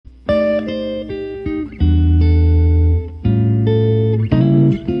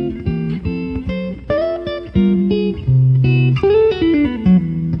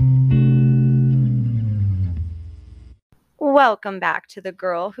Welcome back to The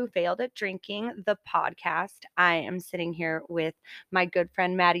Girl Who Failed at Drinking, the podcast. I am sitting here with my good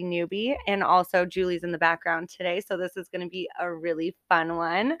friend Maddie Newby, and also Julie's in the background today, so this is going to be a really fun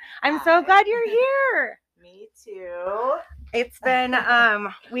one. I'm so glad you're here. Me too. It's been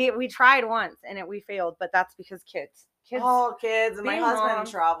we tried once and we failed, but that's because kids. Oh, kids, and my husband mom.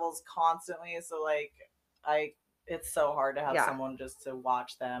 travels constantly, so it's so hard to have someone just to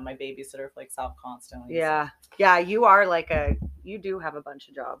watch them. My babysitter flakes out constantly. Yeah. So. Yeah, you do have a bunch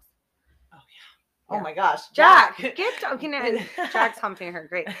of jobs. Oh yeah. Oh my gosh. Jack, get talking to Jack's humping her.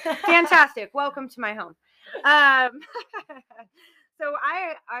 Great. Fantastic. Welcome to my home. So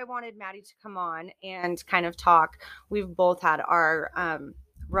I wanted Maddie to come on and kind of talk. We've both had our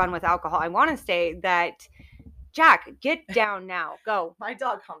run with alcohol. I want to say that Jack, get down now. Go. My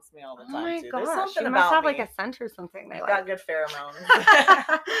dog humps me all the time. Oh my too. gosh. There's something you about must have me. like a scent or something. I've got good pheromones.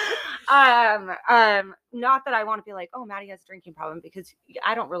 Not that I want to be like, oh, Maddie has a drinking problem, because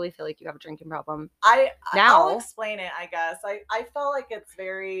I don't really feel like you have a drinking problem. I'll explain it, I guess. I felt like it's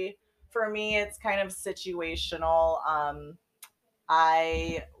for me, it's kind of situational.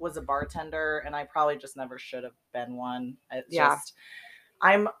 I was a bartender and I probably just never should have been one.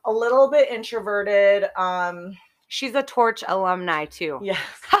 I'm a little bit introverted. She's a Torch alumni too. Yes.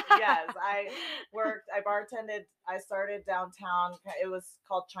 I bartended. I started downtown. It was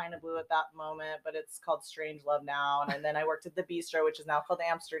called China Blue at that moment, but it's called Strange Love now. And then I worked at the Bistro, which is now called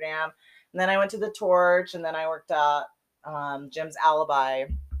Amsterdam. And then I went to the Torch, and then I worked at Jim's Alibi.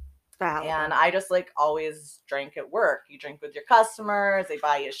 And I just always drank at work. You drink with your customers, they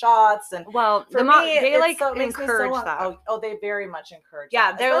buy you shots, and they encourage that. Oh, they very much encourage. Yeah,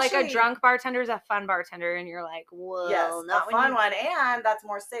 that. they're like a drunk bartender is a fun bartender, and you're like, whoa, yes, not a fun one, and that's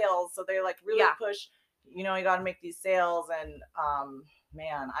more sales. So they really push. You got to make these sales, and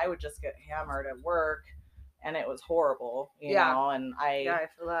man, I would just get hammered at work, and it was horrible. You know, and I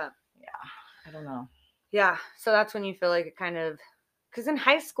feel that. Yeah, I don't know. Yeah, so that's when you feel like it kind of. Because in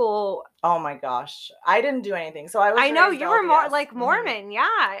high school, oh my gosh, I didn't do anything. So I know you were more like Mormon,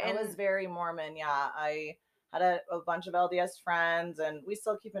 yeah. And I was very Mormon, yeah. I had a bunch of LDS friends, and we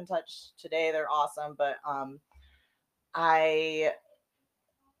still keep in touch today. They're awesome, but I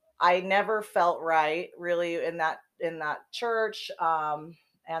never felt right really in that church.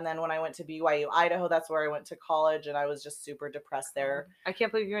 And then when I went to BYU, Idaho, that's where I went to college, and I was just super depressed there. I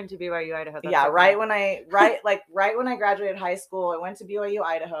can't believe you went to BYU, Idaho. That's right when I graduated high school, I went to BYU,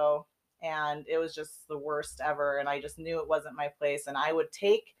 Idaho, and it was just the worst ever. And I just knew it wasn't my place. And I would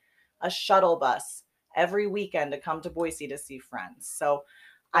take a shuttle bus every weekend to come to Boise to see friends. So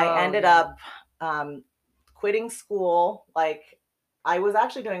I ended up quitting school. I was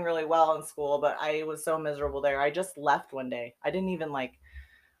actually doing really well in school, but I was so miserable there. I just left one day. I didn't even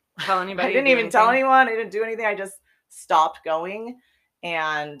tell anybody. I didn't even tell anyone. I didn't do anything. I just stopped going,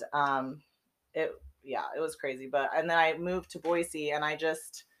 and it was crazy. And then I moved to Boise, and I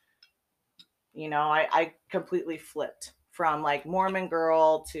just, I completely flipped from Mormon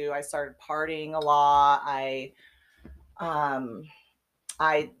girl to I started partying a lot. I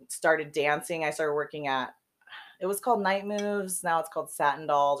started dancing. I started working at. It was called Night Moves. Now it's called Satin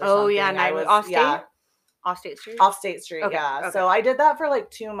Dolls. Or something. Yeah, Night Moves. Off State Street? Off State Street, okay, yeah. Okay. So I did that for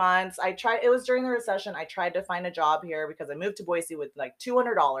 2 months. It was during the recession. I tried to find a job here because I moved to Boise with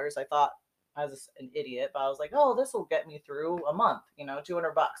 $200. I thought I was an idiot, but I was like, oh, this will get me through a month,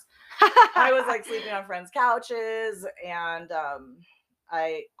 $200. I was sleeping on friends' couches, and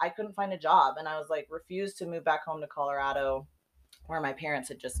I couldn't find a job, and I was refused to move back home to Colorado, where my parents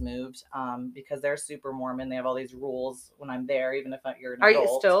had just moved, because they're super Mormon. They have all these rules when I'm there, even if you're an adult. Are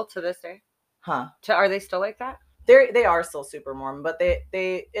you still to this day? Huh? Are they still like that? They are still super Mormon, but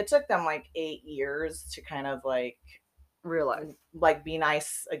it took them 8 years to kind of realize, be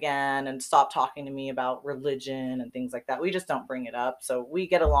nice again and stop talking to me about religion and things like that. We just don't bring it up, so we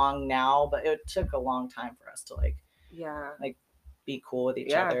get along now, but it took a long time for us to be cool with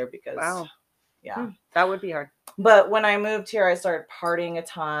each other, because that would be hard. But when I moved here, I started partying a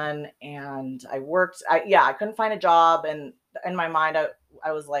ton, and I worked. I couldn't find a job, and in my mind,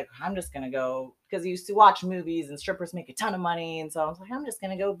 I was like, I'm just gonna go, because I used to watch movies and strippers make a ton of money, and so I was like, I'm just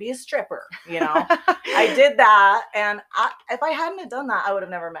gonna go be a stripper. I did that, and if I hadn't have done that, I would have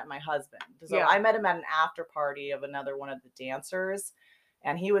never met my husband. So I met him at an after party of another one of the dancers,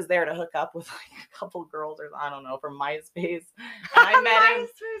 and he was there to hook up with a couple girls, or I don't know, from MySpace. And I met him,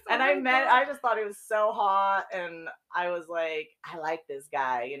 and I just thought he was so hot, and I was like, I like this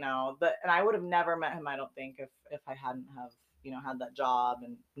guy, and I would have never met him, I don't think, if I hadn't have, had that job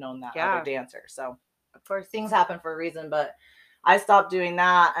and known that other dancer. So of course things happen for a reason, but I stopped doing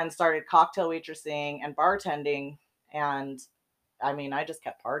that and started cocktail waitressing and bartending, and I mean, I just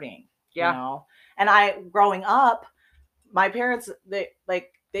kept partying, Yeah. you know? And growing up, my parents, you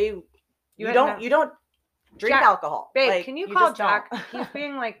don't drink Jack, alcohol. Babe, Like, can you you call just Jack? don't. He's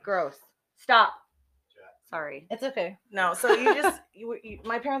being like gross. Stop. Sorry. It's okay. No, so you just,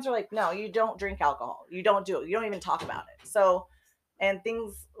 my parents are like, no, you don't drink alcohol. You don't do it. You don't even talk about it. So, and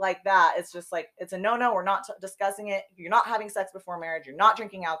things like that, it's just like, it's a no. We're not discussing it. You're not having sex before marriage. You're not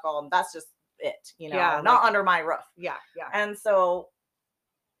drinking alcohol. And that's just it, Yeah, not under my roof. Yeah. And so,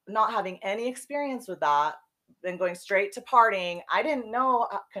 not having any experience with that, then going straight to partying, I didn't know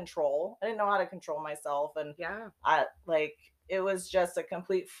control. I didn't know how to control myself. And it was just a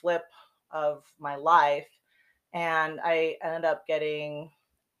complete flip of my life. And I ended up getting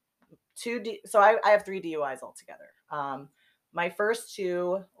so I have 3 DUIs altogether. My first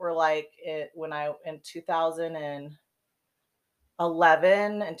 2 were like in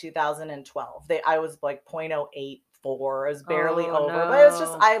 2011 and 2012. I was like 0.084. I was barely over, no. but it was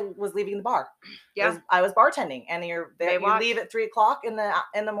just, I was leaving the bar. Yeah. I was bartending, and you leave at 3:00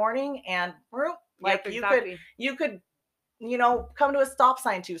 in the morning, and like you could come to a stop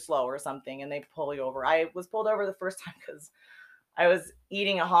sign too slow or something, and they pull you over. I was pulled over the first time because I was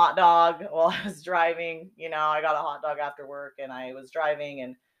eating a hot dog while I was driving. I got a hot dog after work, and I was driving,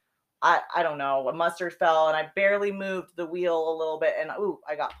 and I don't know, a mustard fell, and I barely moved the wheel a little bit, and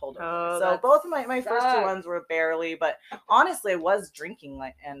I got pulled over. So both of my first 2 ones were barely, but honestly, I was drinking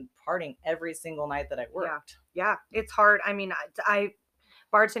and partying every single night that I worked. Yeah, it's hard. I mean, I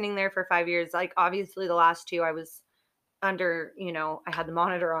bartending there for 5 years. Like, obviously the last 2 I was under, I had the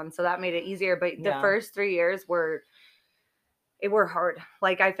monitor on, so that made it easier. But the first 3 years were hard.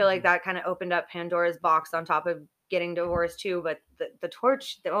 Like, I feel like that kind of opened up Pandora's box on top of getting divorced too. But the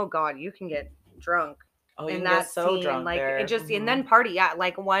torch, oh God, you can get drunk. Oh, you can get so drunk like there. It just, and then party. Yeah.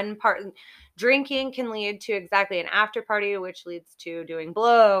 Like, one part drinking can lead to exactly an after party, which leads to doing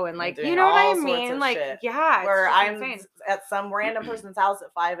blow and like, you know what I mean? Like, shit. Yeah. Where I'm insane. at some random person's house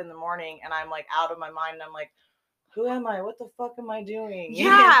at 5 a.m. and I'm like out of my mind. And I'm like, who am I? What the fuck am I doing?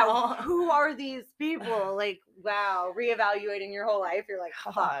 Yeah. Who are these people? Like, wow. Reevaluating your whole life. You're like,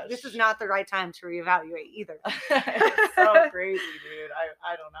 oh, this is not the right time to reevaluate either. It's so crazy, dude.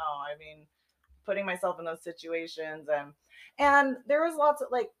 I don't know. I mean, putting myself in those situations, and there was lots of,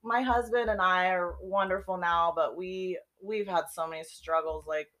 like, my husband and I are wonderful now, but we've had so many struggles.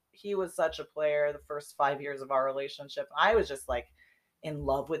 Like, he was such a player the first 5 years of our relationship. I was just like in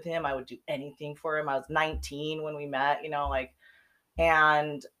love with him. I would do anything for him. I was 19 when we met,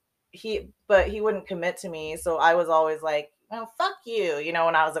 and he wouldn't commit to me. So I was always like, oh, fuck you,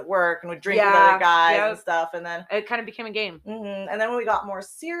 when I was at work and would drink with other guys and stuff. And then it kind of became a game. And then when we got more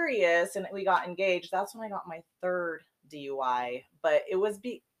serious and we got engaged, that's when I got my 3rd DUI. But it was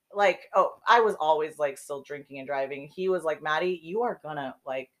I was always like still drinking and driving. He was like, Maddie, you are gonna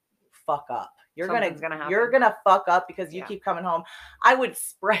like fuck up. Something's gonna happen. You're gonna fuck up because you keep coming home. I would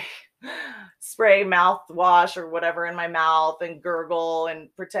spray mouthwash or whatever in my mouth and gurgle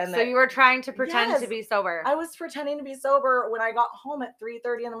and pretend that. So you were trying to pretend to be sober. I was pretending to be sober when I got home at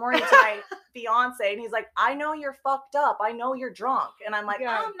 3:30 in the morning to my fiance, and he's like, I know you're fucked up. I know you're drunk. And I'm like,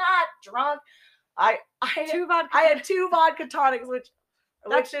 I'm not drunk. I had 2 vodka tonics, which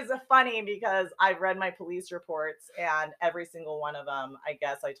is funny because I've read my police reports, and every single one of them, I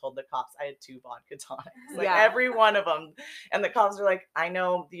guess I told the cops I had 2 vodka tonics. Every one of them. And the cops were like, I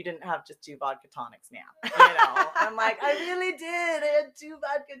know you didn't have just 2 vodka tonics, ma'am. I'm like, I really did. I had 2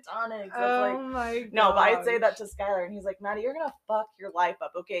 vodka tonics. My God. No, but I'd say that to Skylar, and he's like, Maddie, you're going to fuck your life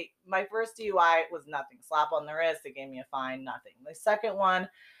up. Okay, my first DUI was nothing. Slap on the wrist. They gave me a fine, nothing. The second one,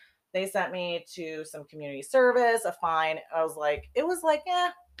 they sent me to some community service, a fine. It was like, who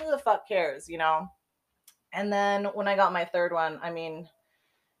the fuck cares, And then when I got my 3rd one, I mean,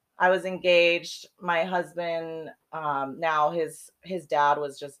 I was engaged. My husband, now his dad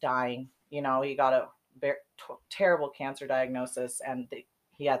was just dying. He got a terrible cancer diagnosis, and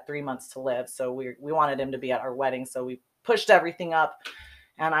he had 3 months to live. So we wanted him to be at our wedding. So we pushed everything up,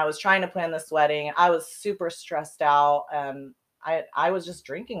 and I was trying to plan this wedding. I was super stressed out, and I was just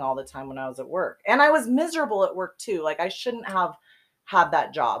drinking all the time when I was at work, and I was miserable at work too. Like, I shouldn't have had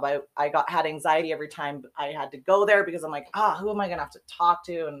that job. I had anxiety every time I had to go there because I'm like, who am I going to have to talk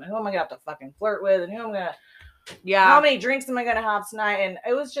to? And who am I going to have to fucking flirt with? And how many drinks am I going to have tonight? And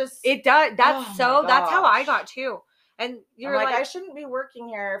it was just, that's how I got too. And you're like, I shouldn't be working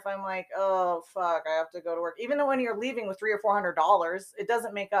here if I'm like, oh fuck, I have to go to work. Even though when you're leaving with $300 or $400, it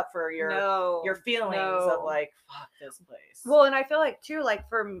doesn't make up for your feelings of like, fuck this place. Well, and I feel like too, like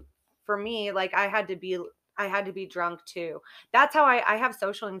for me, like I had to be I had to be drunk too. That's how I have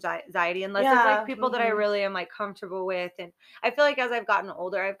social anxiety, unless it's like people that I really am like comfortable with. And I feel like as I've gotten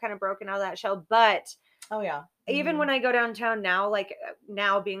older, I've kind of broken out of that shell. But Oh yeah. even when I go downtown now, like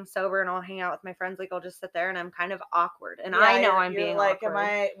now being sober and I'll hang out with my friends, like I'll just sit there and I'm kind of awkward. And I know I'm being like,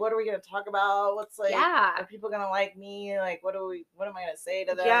 awkward. what are we going to talk about? What's like, Yeah. are people going to like me? Like, what am I going to say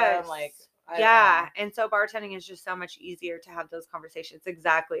to them? Yes. Like, yeah. And so bartending is just so much easier to have those conversations.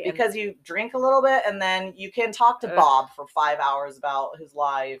 Exactly. Because you drink a little bit and then you can talk to Bob for 5 hours about his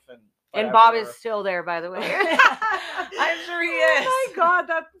life and whatever. Bob is still there, by the way. I'm sure he is. Oh my God,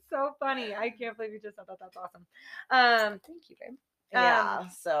 that's so funny. I can't believe you just said that. That's awesome. Thank you, babe. Yeah.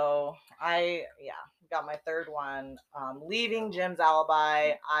 So I got my third one. Leaving Jim's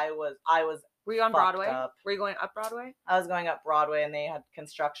alibi. I was Were you on Broadway? Up. Were you going up Broadway? I was going up Broadway and they had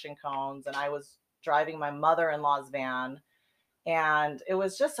construction cones and I was driving my mother-in-law's van. And it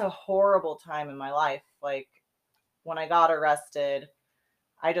was just a horrible time in my life. Like when I got arrested,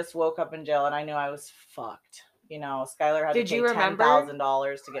 I just woke up in jail and I knew I was fucked. You know, Skylar had to pay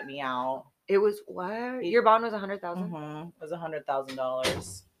 $10,000 to get me out. It was what? Your bond was $100,000? Mm-hmm. It was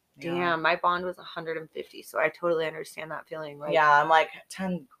 $100,000. Damn, yeah. My bond was $150, so I totally understand that feeling. Right? Yeah, I'm like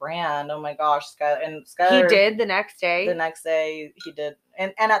 $10,000. Oh my gosh, Skylar. He did the next day. The next day he did,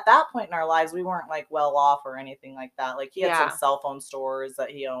 and at that point in our lives, we weren't like well off or anything like that. Like he had some cell phone stores that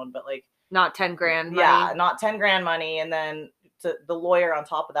he owned, but like not $10,000 money. Yeah, not $10,000 money, and then the lawyer on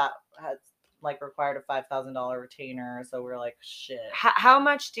top of that had like required a $5,000 retainer. So we're like, shit. How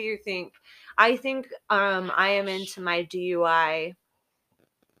much do you think? I think I am into my DUI.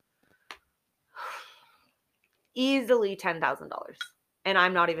 Easily $10,000, and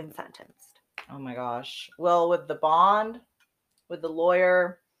I'm not even sentenced. Oh my gosh. Well, with the bond, with the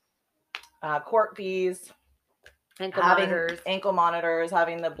lawyer, court fees, ankle monitors,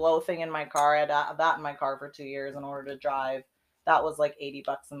 having the blow thing in my car. I had that in my car for 2 years in order to drive. That was like $80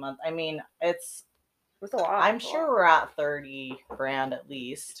 a month. I mean, it's a lot. I'm sure we're at $30,000 at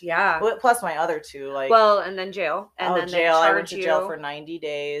least. Yeah. Plus my other two, like. Well, and then jail. And then jail. I went to jail for 90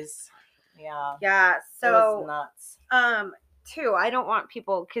 days. Yeah. Yeah. So it was nuts. Too, I don't want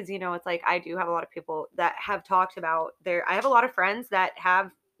people, because it's like I do have a lot of people that have talked about I have a lot of friends that have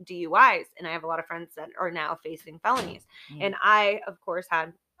DUIs, and I have a lot of friends that are now facing felonies. And I, of course,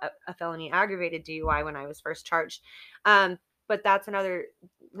 had a felony aggravated DUI when I was first charged. But that's another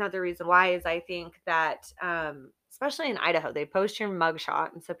reason why is I think that especially in Idaho, they post your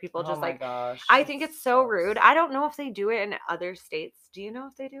mugshot, and so people just I think it's so rude. I don't know if they do it in other states. Do you know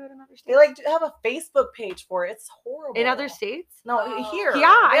if they do it in other states? They like have a Facebook page for it. It's horrible. In other states? No, here.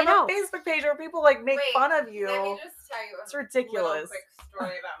 Yeah, they have a Facebook page where people like make fun of you. Let me just tell you it's ridiculous. Quick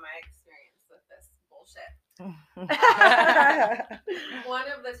story about my experience with this bullshit. One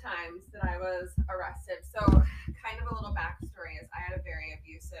of the times that I was arrested, so kind of a little backstory is I had a very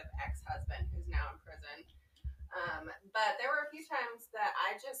abusive ex-husband who's now in prison. But there were a few times that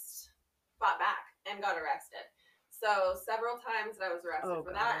I just fought back and got arrested. So several times that I was arrested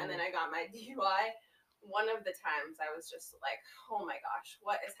for that, and then I got my DUI. One of the times I was just like, oh my gosh,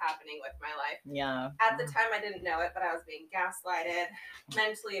 what is happening with my life? Yeah. At the time I didn't know it, but I was being gaslighted,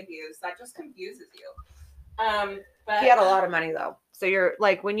 mentally abused. That just confuses you. But he had a lot of money though. So you're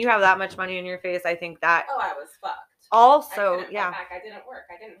like, when you have that much money in your face, I think that. Oh, I was fucked. Also, I didn't work.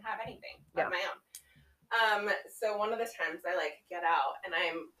 I didn't have anything of my own. So one of the times I get out and I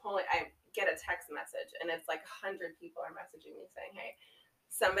get a text message and it's like 100 people are messaging me saying, hey,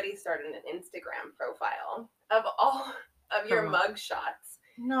 somebody started an Instagram profile of all of your mug shots.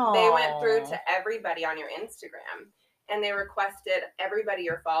 No. They went through to everybody on your Instagram and they requested everybody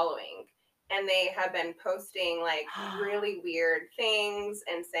you're following. And they have been posting like really weird things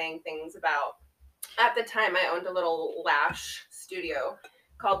and saying things about, at the time I owned a little lash studio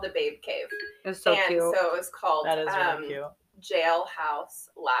called the Babe Cave. It's so cute. And so it was called that is really cute. Jailhouse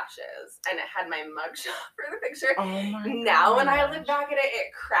Lashes. And it had my mugshot for the picture. Oh my Now when I look back at it,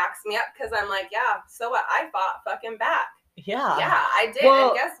 it cracks me up because I'm like, yeah, so what? I fought fucking back. Yeah. Yeah, I did. Well,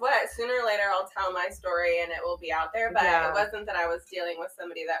 and guess what? Sooner or later, I'll tell my story and it will be out there. But it wasn't that I was dealing with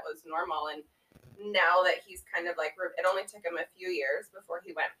somebody that was normal. And now that he's kind of like, it only took him a few years before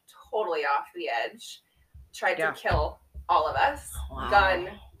he went totally off the edge, tried to kill all of us. Wow. Gun,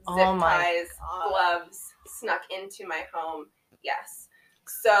 zip ties, gloves, snuck into my home. Yes.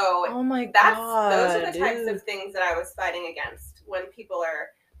 So those are the types of things that I was fighting against when people are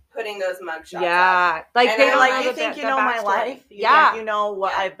putting those mugshots up. Like and they like, you think you know my life? You think you know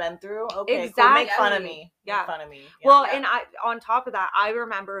what I've been through? Okay, exactly. Cool. Make fun of me. Yeah. Make fun of me. Yeah. Well, and on top of that, I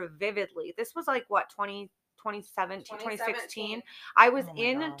remember vividly, this was like what, 2017, 2016. I was Oh my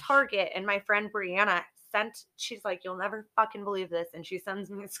in gosh. Target and my friend Brianna she's like, you'll never fucking believe this. And she sends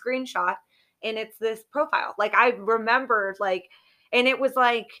me a screenshot and it's this profile. Like I remembered like, and it was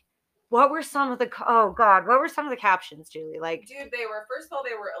like, what were some of the captions, Julie? Like, dude, first of all,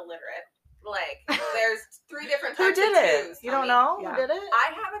 they were illiterate. Like, there's 3 different Who types did of it? twos. You don't know Yeah. who did it?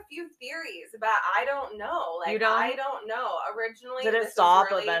 I have a few theories, but I don't know. Like, You don't? I don't know. Originally, Did it this stop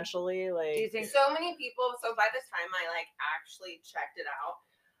was really, eventually? Like, do you think so many people? So by the time I like actually checked it out,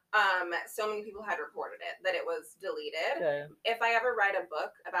 so many people had reported it that it was deleted. good. If I ever write a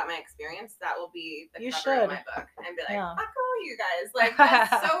book about my experience, that will be the You cover of should. my book, and be like, Yeah. "Fuck all you guys!" Like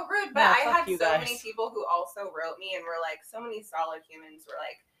that's so rude. But Yeah, I fuck had you so guys. many people who also wrote me and were like, so many solid humans were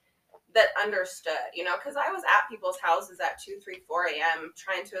like that understood, you know, because I was at people's houses at 2, 3, 4 a.m.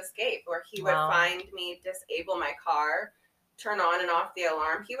 trying to escape, or he would Wow. find me, disable my car, turn on and off the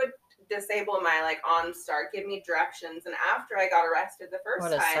alarm. He would disable my like OnStar, give me directions, and after I got arrested the first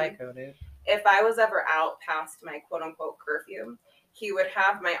What a time, psycho, dude. if I was ever out past my quote unquote curfew, he would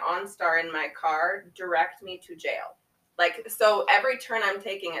have my OnStar in my car direct me to jail. Like, so every turn I'm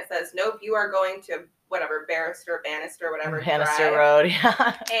taking, it says, nope, you are going to whatever, Bannister, whatever. Bannister drive. Road,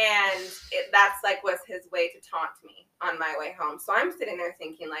 yeah. And that's like was his way to taunt me on my way home. So I'm sitting there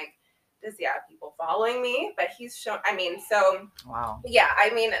thinking like, does he have people following me? But he's shown, I mean, so Wow. yeah, I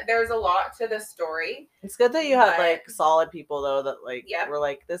mean, there's a lot to the story. It's good that you have But- like solid people though that like Yep. were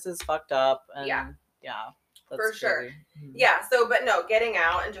like, this is fucked up, and Yeah. that's For sure. scary. Mhm. Yeah, so but no, getting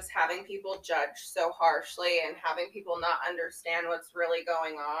out and just having people judge so harshly and having people not understand what's really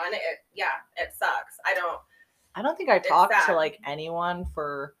going on, it sucks. I don't think I talked to sad. like anyone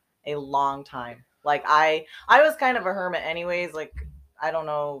for a long time. Like I was kind of a hermit anyways. Like I don't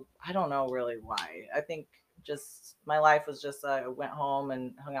know really why. I think just my life was just I went home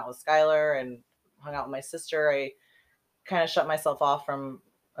and hung out with Skylar and hung out with my sister. I kind of shut myself off from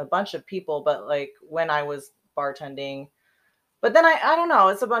a bunch of people, but like when I was bartending, but then I don't know,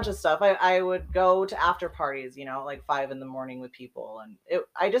 it's a bunch of stuff. I would go to after parties, you know, like 5 a.m. with people, and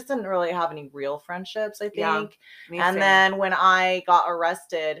I just didn't really have any real friendships, I think. Yeah, me and too. then when I got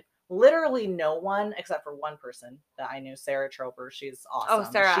arrested, literally no one except for one person that I knew, Sarah Troper. She's awesome.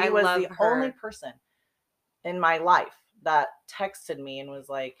 Sarah, she I was love the her. only person in my life that texted me and was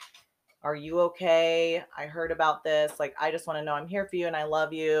like, are you okay? I heard about this. Like, I just want to know I'm here for you and I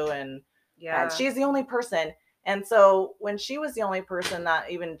love you. And she's the only person. And so when she was the only person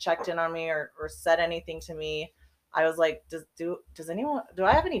that even checked in on me or said anything to me, I was like, do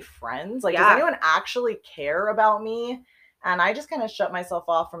I have any friends? Like, does anyone actually care about me? And I just kind of shut myself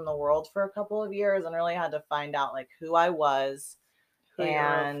off from the world for a couple of years and really had to find out like who I was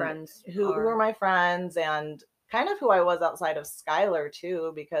and who were my friends and kind of who I was outside of Skylar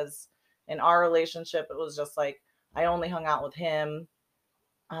too, because in our relationship, it was just like, I only hung out with him.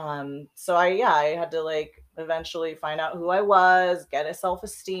 So I had to like eventually find out who I was, get a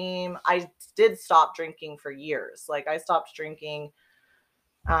self-esteem. I did stop drinking for years. Like I stopped drinking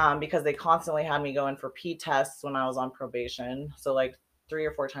because they constantly had me going for pee tests when I was on probation. So like 3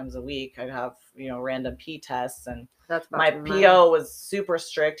 or 4 times a week, I'd have, you know, random pee tests, and my PO was super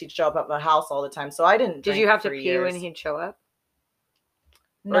strict. He'd show up at my house all the time. So I didn't drink. Did you have to for pee years. when he'd show up?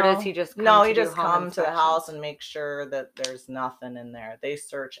 No, or does he just come no, to he do just home come to the house inspections? and make sure that there's nothing in there. They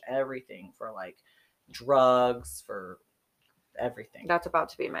search everything for like drugs, for everything. That's about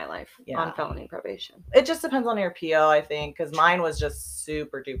to be my life on felony probation. It just depends on your PO, I think, because mine was just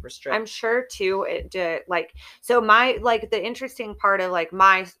super duper strict. I'm sure too. It did like so. My like the interesting part of like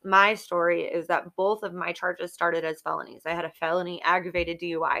my story is that both of my charges started as felonies. I had a felony aggravated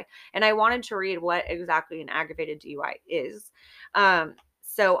DUI, and I wanted to read what exactly an aggravated DUI is.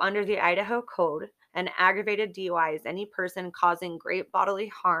 So under the Idaho Code, an aggravated DUI is any person causing great bodily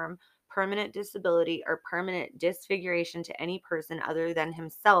harm, permanent disability, or permanent disfiguration to any person other than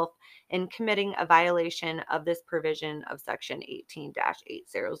himself in committing a violation of this provision of section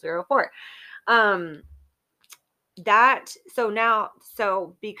 18-8004.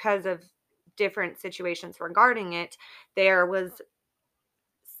 So because of different situations regarding it, there was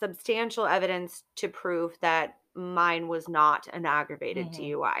substantial evidence to prove that mine was not an aggravated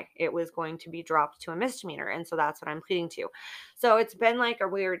DUI. It was going to be dropped to a misdemeanor. And so that's what I'm pleading to. So it's been like a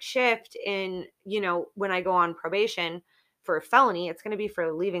weird shift in, you know, when I go on probation for a felony, it's going to be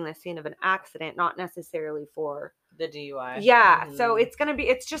for leaving the scene of an accident, not necessarily for the DUI. Yeah. So it's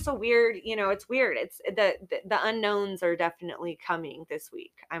just a weird, you know, it's weird. It's the unknowns are definitely coming this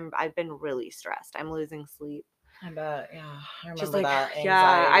week. I've been really stressed. I'm losing sleep. I bet, yeah. I remember Just like, that anxiety.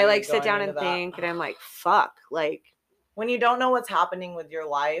 yeah, I like sit down and think, and I'm like, fuck, like, when you don't know what's happening with your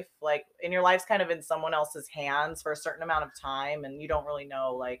life, like, and your life's kind of in someone else's hands for a certain amount of time, and you don't really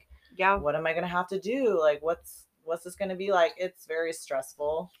know, like, Yeah. what am I going to have to do? Like, what's this going to be like? It's very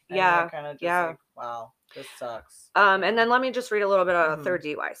stressful. And Yeah. you're kind of just Yeah. like, wow, this sucks. And then let me just read a little bit about a third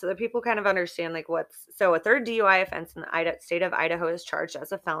DUI so that people kind of understand like so a third DUI offense in the state of Idaho is charged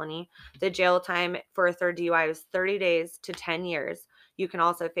as a felony. The jail time for a third DUI is 30 days to 10 years. You can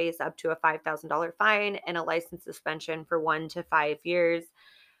also face up to a $5,000 fine and a license suspension for 1 to 5 years.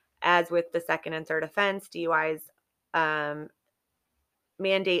 As with the second and third offense, DUIs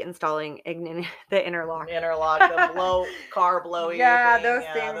mandate installing the interlock. The car blowy. Yeah, thing. those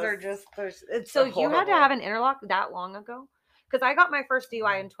Yeah, things are just so so you had to horrible. have an interlock that long ago? Because I got my first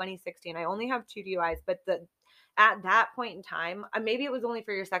DUI in 2016. I only have 2 DUIs, but at that point in time, maybe it was only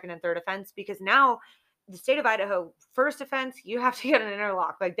for your second and third offense, because now the state of Idaho, first offense, you have to get an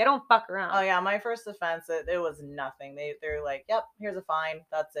interlock. Like, they don't fuck around. Oh yeah, my first offense, it was nothing. They're like, yep, here's a fine.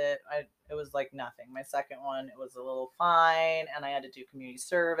 That's it. It was like nothing. My second one, it was a little fine, and I had to do community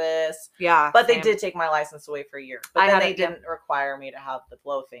service. Yeah, but same. they did take my license away for a year. But then they didn't require me to have the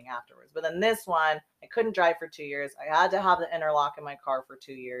blow thing afterwards. But then this one, I couldn't drive for 2 years. I had to have the interlock in my car for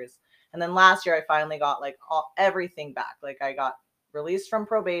 2 years. And then last year, I finally got like everything back. Like, I got released from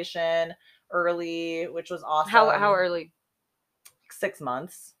probation early, which was awesome. How early? 6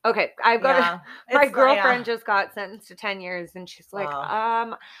 months. Okay, I've got my girlfriend just got sentenced to 10 years, and she's like,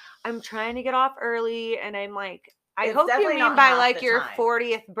 I'm trying to get off early, and I'm like, I hope you mean by like your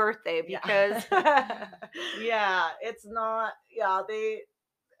 40th birthday, because yeah, it's not. Yeah,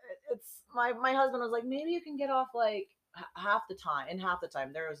 it's my husband was like, maybe you can get off like half the time. In half the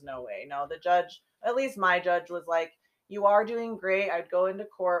time, there was no way. No, the judge, at least my judge, was like, you are doing great. I'd go into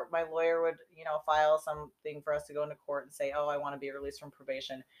court. My lawyer would, file something for us to go into court and say, oh, I want to be released from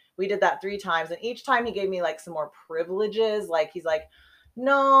probation. We did that 3 times. And each time he gave me like some more privileges. Like, he's like,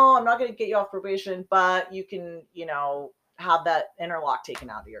 no, I'm not going to get you off probation, but you can, have that interlock taken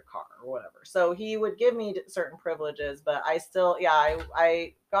out of your car or whatever. So he would give me certain privileges, but I still,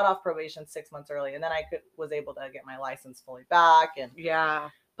 I got off probation 6 months early, and then I was able to get my license fully back. And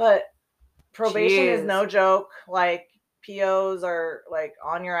but probation is no joke. Like, POs are like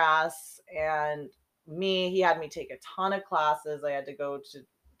on your ass, and he had me take a ton of classes. I had to go to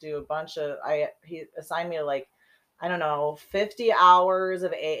do a bunch of, he assigned me to like, I don't know, 50 hours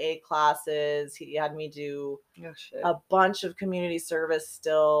of AA classes. He had me do a bunch of community service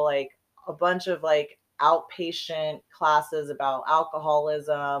still, like a bunch of like outpatient classes about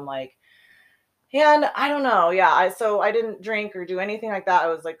alcoholism, like, and I don't know. Yeah. So I didn't drink or do anything like that. I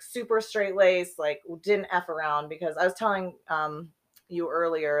was like super straight laced, like didn't F around, because I was telling you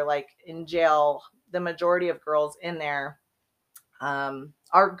earlier, like in jail, the majority of girls in there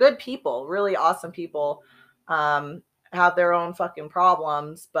are good people, really awesome people, have their own fucking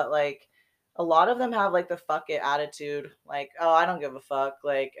problems, but like a lot of them have like the fuck it attitude, like, oh, I don't give a fuck,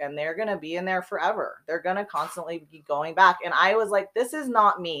 like, and they're gonna be in there forever. They're gonna constantly be going back. And I was like, this is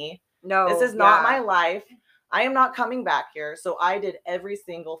not me. No, this is not my life. I am not coming back here. So I did every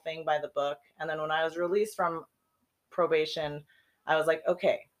single thing by the book. And then when I was released from probation, I was like,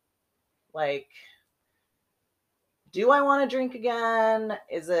 okay, like, do I want to drink again?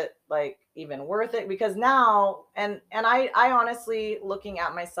 Is it like even worth it? Because now, and I honestly, looking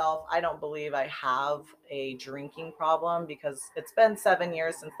at myself, I don't believe I have a drinking problem, because it's been 7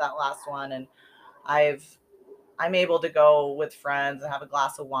 years since that last one, and I'm able to go with friends and have a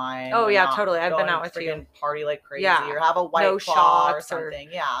glass of wine. Oh yeah, totally. I've been out with you. Party like crazy, or have a White Claw or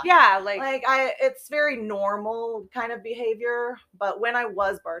something. Like it's very normal kind of behavior. But when I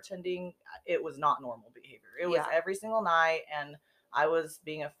was bartending, it was not normal behavior. It was every single night, and I was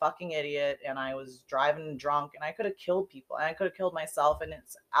being a fucking idiot, and I was driving drunk, and I could have killed people, and I could have killed myself, and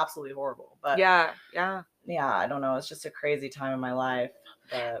it's absolutely horrible. But yeah, I don't know. It's just a crazy time in my life.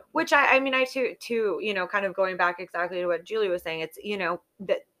 But which I mean, I too, kind of going back exactly to what Julie was saying, it's,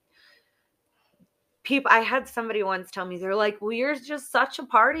 that people, I had somebody once tell me, they're like, well, you're just such a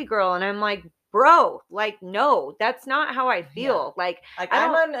party girl. And I'm like, bro, like, no, that's not how I feel. Like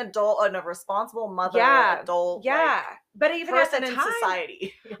I'm an adult and a responsible mother, adult. Yeah. But even at the time, in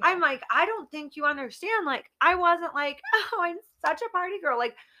society, I'm like, I don't think you understand. Like, I wasn't like, oh, I'm such a party girl.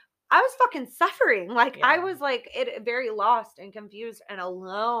 Like, I was fucking suffering. Like, I was like very lost and confused and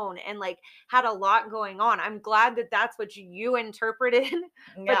alone, and like had a lot going on. I'm glad that that's what you interpreted,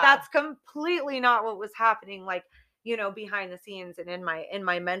 but that's completely not what was happening. Like, behind the scenes and in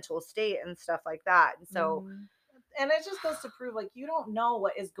my mental state and stuff like that. And so, and it just goes to prove, like, you don't know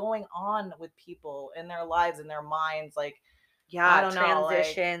what is going on with people in their lives, in their minds. Like, I don't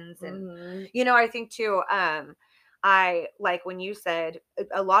transitions know, like, and I think too, like when you said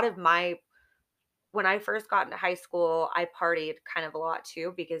a lot of when I first got into high school, I partied kind of a lot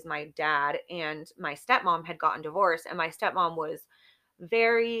too because my dad and my stepmom had gotten divorced, and my stepmom was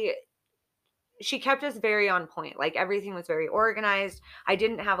very she kept us very on point. Like everything was very organized. I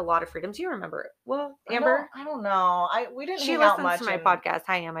didn't have a lot of freedom. Do you remember it? Well, Amber, I don't know. We didn't she hang out listens much to my and podcast.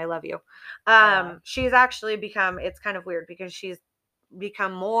 Hi, Am. I love you. yeah. She's actually become, it's kind of weird because she's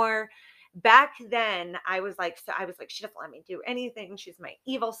become more. Back then, I was like, she doesn't let me do anything. She's my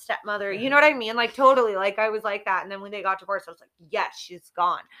evil stepmother. You know what I mean? Like, totally. Like, I was like that. And then when they got divorced, I was like, yes, she's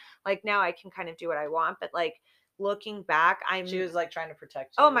gone. Like, now I can kind of do what I want. But, like, looking back, She was like trying to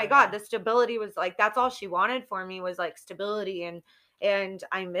protect you. oh my God, the stability was like, that's all she wanted for me was like stability. And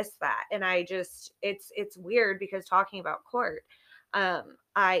I miss that. And I just, it's weird because talking about court,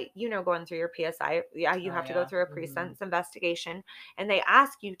 going through your PSI, you have to go through a pre-sentence investigation, and they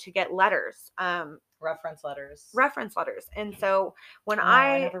ask you to get letters, reference letters. And so when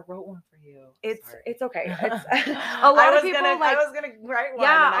I never wrote one for you. It's okay. It's a lot of people I was gonna write one.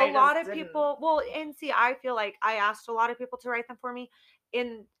 Yeah, and a lot of didn't. people. Well, and see, I feel like I asked a lot of people to write them for me,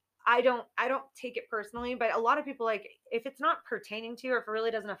 and I don't take it personally, but a lot of people, like, if it's not pertaining to you or if it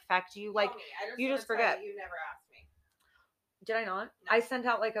really doesn't affect you, like, you just forget. You never asked me. Did I not? No. I sent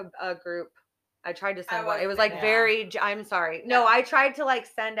out like a group. I tried to send one. It was thinking like that. very. I'm sorry. No, I tried to like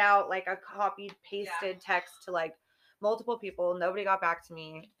send out like a copied, pasted text to like multiple people. Nobody got back to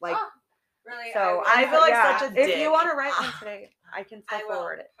me. Like, really? so I feel like such a dick. If you want to write one today, I can still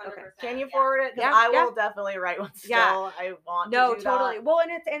forward it. 100%. Okay. Can you forward it? Because Yeah, I will definitely write one still. Yeah. I want No, to do totally. that. Well,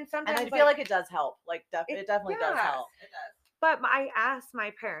 and sometimes And I feel like it does help. Like it definitely does yeah. help. It does. But I asked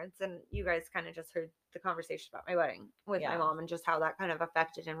my parents, and you guys kind of just heard the conversation about my wedding with my Yeah. mom and just how that kind of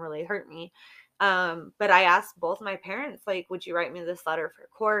affected and really hurt me. But I asked both my parents, like, would you write me this letter for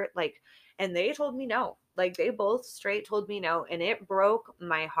court? Like, and they told me no. Like, they both straight told me no, and it broke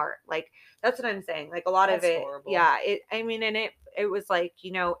my heart. Like, that's what I'm saying. Like, a lot of it, horrible. yeah. And it was like,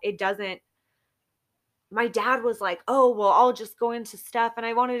 it doesn't. My dad was like, oh, well, I'll just go into stuff. And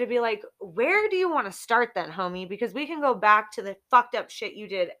I wanted to be like, where do you want to start then, homie? Because we can go back to the fucked up shit you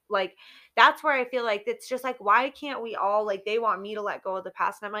did. Like, that's where I feel like it's just like, why can't we all, like, they want me to let go of the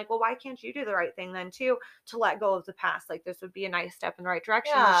past. And I'm like, well, why can't you do the right thing then too, to let go of the past? Like, this would be a nice step in the right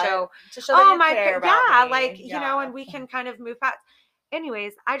direction to show that oh you my care God, yeah, about me. like, and we can kind of move past.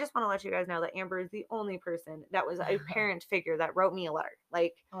 Anyways, I just want to let you guys know that Amber is the only person that was a parent figure that wrote me a letter.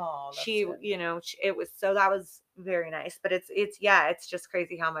 Like, she, good. It was, so that was very nice. But it's just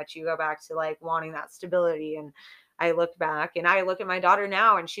crazy how much you go back to like wanting that stability. And I look back and I look at my daughter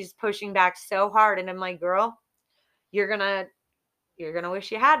now, and she's pushing back so hard. And I'm like, girl, you're gonna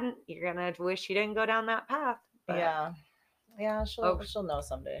wish you hadn't. You're gonna wish you didn't go down that path. But, yeah, she'll know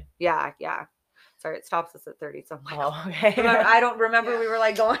someday. Yeah. Sorry, it stops us at 30. So I'm like, okay. I don't remember we were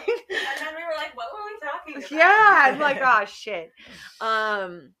like going. And then we were like, what were we talking about? Yeah, I'm like, oh shit.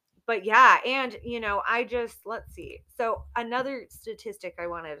 But yeah, and let's see. So another statistic I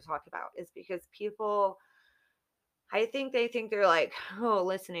wanted to talk about is because people, I think they're like, oh,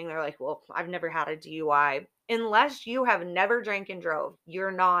 listening, they're like, well, I've never had a DUI. Unless you have never drank and drove,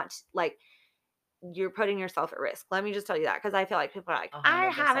 you're not like, you're putting yourself at risk. Let me just tell you that, because I feel like people are like, 100%. I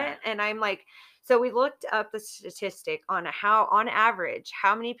haven't. And I'm like, so we looked up the statistic on how, on average,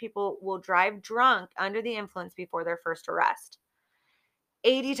 how many people will drive drunk under the influence before their first arrest.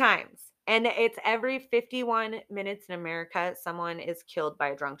 80 times. And it's every 51 minutes in America, someone is killed by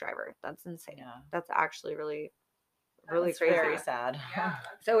a drunk driver. That's insane. Yeah. That's actually really That's crazy. very sad. Yeah.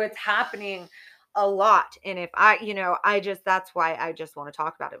 So it's happening a lot. And if that's why I just want to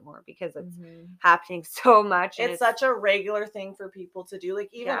talk about it more, because it's happening so much. And it's such a regular thing for people to do. Like,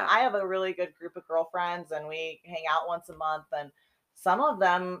 even Yeah. I have a really good group of girlfriends, and we hang out once a month, and some of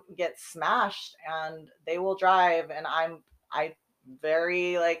them get smashed and they will drive. And I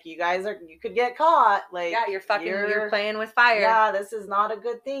very like, you could get caught. Like, yeah, you're playing with fire. Yeah, this is not a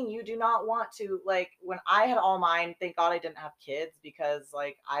good thing. You do not want to, like, when I had all mine, thank God I didn't have kids, because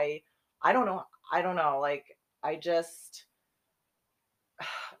like, I don't know. Like, I just,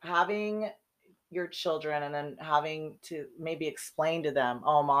 having your children and then having to maybe explain to them,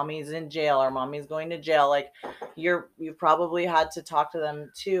 oh, mommy's in jail or mommy's going to jail. Like, you probably had to talk to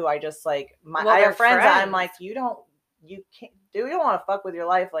them too. I just like, I have friends that I'm like, you don't want to fuck with your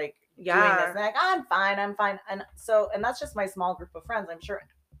life. Like, doing this. And like, I'm fine. And that's just my small group of friends. I'm sure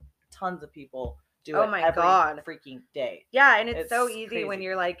tons of people do it every freaking day. Yeah, and it's so easy crazy. when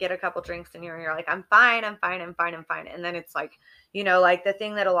you're like, get a couple drinks and you're like, I'm fine. And then it's like, like the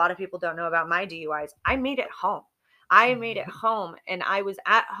thing that a lot of people don't know about my DUIs, I made it home. I made it home, and I was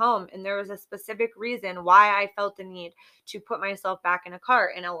at home, and there was a specific reason why I felt the need to put myself back in a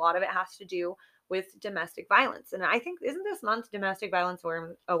car. And a lot of it has to do with domestic violence. And I think, isn't this month Domestic Violence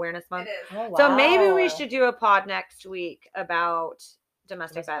Awareness Month? It is. Oh, So maybe we wow. should do a pod next week about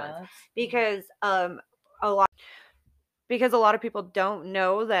domestic violence, because a lot of people don't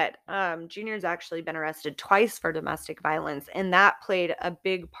know that Junior's actually been arrested twice for domestic violence, and that played a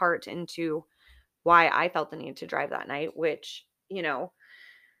big part into why I felt the need to drive that night, which, you know,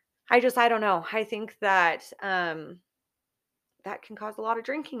 I don't know. I think that that can cause a lot of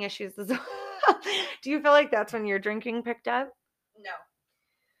drinking issues as well. Do you feel like that's when your drinking picked up?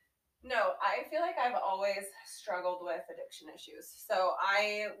 No, I feel like I've always struggled with addiction issues. So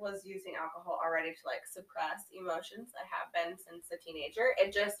I was using alcohol already to like suppress emotions. I have been since a teenager.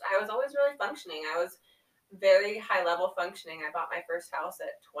 I was always really functioning. I was very high level functioning. I bought my first house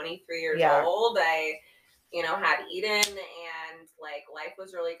at 23 years old. I, had eaten, and like life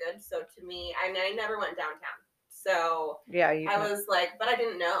was really good. So to me, I never went downtown. So I was like, but I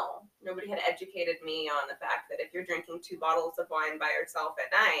didn't know. Nobody had educated me on the fact that if you're drinking 2 bottles of wine by yourself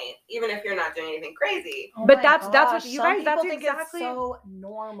at night, even if you're not doing anything crazy. Oh, but that's what you some guys, that's think exactly it's so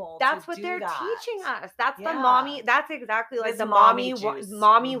normal. That's to what do they're that. teaching us. That's the Yeah. mommy. That's exactly like It's the mommy mommy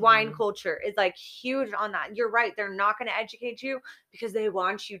juice. wine culture is like huge on that. You're right. They're not going to educate you because they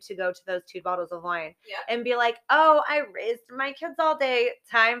want you to go to those 2 bottles of wine and be like, oh, I raised my kids all day.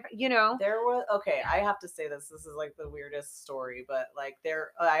 Time, There was, okay, I have to say this. This is like the weirdest story, but like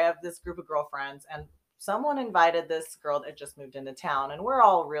I have this group of girlfriends, and someone invited this girl that just moved into town, and we're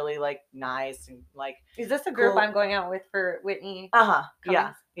all really like nice and like. Is this a group cool. I'm going out with for Whitney?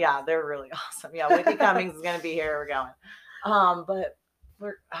 Yeah, they're really awesome. Yeah, Whitney Cummings is gonna be here. We're going. But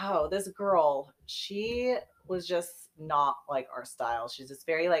this girl, she was just not like our style. She's just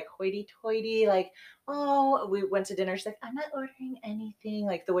very like hoity-toity, like, oh, we went to dinner. She's like, I'm not ordering anything.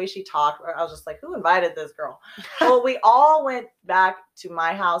 Like the way she talked, I was just like, who invited this girl? Well, we all went back to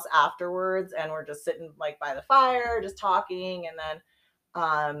my house afterwards, and we're just sitting like by the fire, just talking. And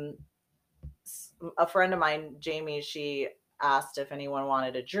then a friend of mine, Jamie, she asked if anyone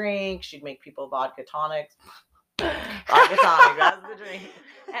wanted a drink. She'd make people vodka tonics. Vodka tonic, that's the drink.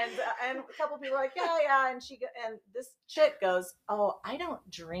 And a couple people were like, yeah. And this chick goes, oh, I don't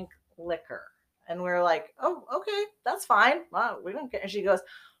drink liquor. And we're like, oh, okay, that's fine. Well, we don't care. And she goes,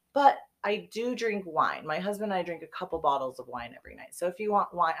 but I do drink wine. My husband and I drink a couple bottles of wine every night. So if you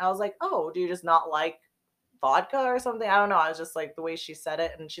want wine, I was like, oh, do you just not like vodka or something? I don't know. I was just like, the way she said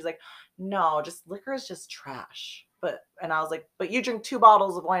it. And she's like, no, just liquor is just trash. And I was like, but you drink 2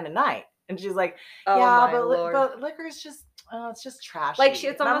 bottles of wine a night. And she's like, yeah, but liquor is just, it's just trash. Like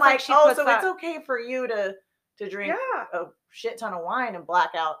it's almost like she so it's okay for you to drink a shit ton of wine and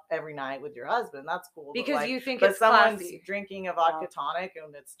black out every night with your husband. That's cool. Because you think but it's someone's classy. Drinking a vodka tonic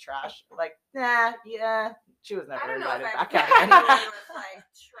and it's trash. Like, nah, yeah. She was never invited back out. I don't know if it was like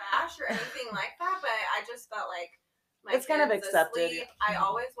trash or anything like that, but I just felt like it's kind of accepted. Asleep. I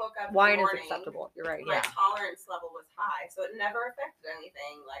always woke up. Wine in the morning, is acceptable. You're right. My tolerance level was high, so it never affected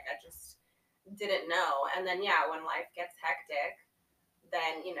anything. Like I just didn't know. And then when life gets hectic,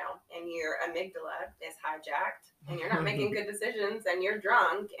 then and your amygdala is hijacked, and you're not making good decisions, and you're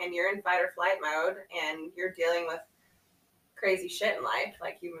drunk, and you're in fight or flight mode, and you're dealing with crazy shit in life.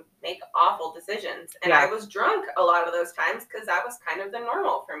 Like you make awful decisions, and I was drunk a lot of those times because that was kind of the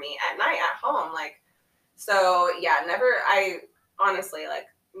normal for me at night at home. Like, so I honestly, like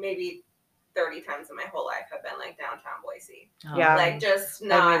maybe 30 times in my whole life have been like downtown Boise. Like just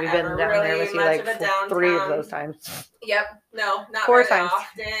not maybe ever been down really there with you much like of a downtown. 3 of those times. Yep. No, not 4 very times.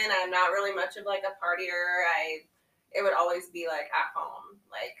 often. I'm not really much of like a partier. It would always be like at home.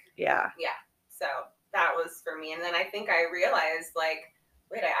 Like yeah. So that was for me. And then I think I realized like,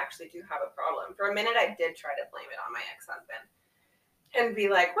 wait, I actually do have a problem. For a minute I did try to blame it on my ex-husband. And be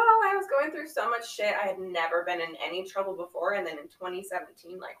like, well, I was going through so much shit. I had never been in any trouble before. And then in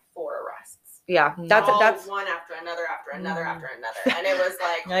 2017, like 4 arrests. Yeah. That's one after another, after another, after another. And it was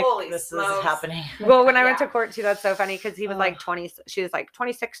like holy this smokes. Is happening. Well, when I went to court too, that's so funny because he was like 20, she was like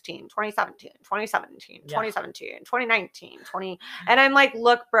 2016, 2017, 2017, 2017, 2019, 20. And I'm like,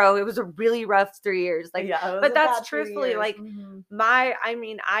 look, bro, it was a really rough 3 years. Like, but that's truthfully like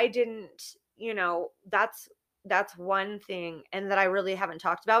I didn't, that's one thing, and that I really haven't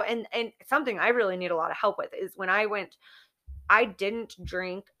talked about, and something I really need a lot of help with is when I didn't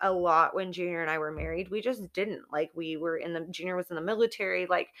drink a lot when Junior and I were married. We just didn't. Like Junior was in the military.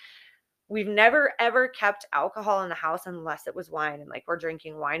 Like we've never ever kept alcohol in the house unless it was wine, and like we're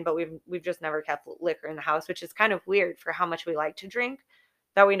drinking wine, but we've just never kept liquor in the house, which is kind of weird for how much we like to drink,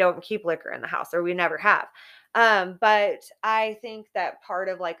 that we don't keep liquor in the house, or we never have. But I think that part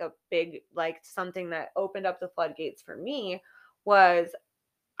of like a big, like something that opened up the floodgates for me was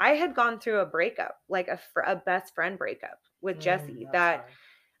I had gone through a breakup, like a best friend breakup with Jesse, That's that hard.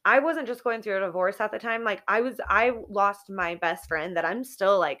 I wasn't just going through a divorce at the time. Like I lost my best friend that I'm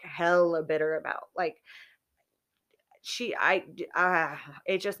still like hella bitter about. Like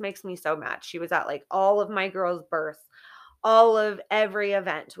it just makes me so mad. She was at like all of my girls' births, all of every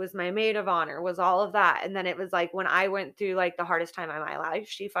event, was my maid of honor, was all of that. And then it was like when I went through like the hardest time of my life,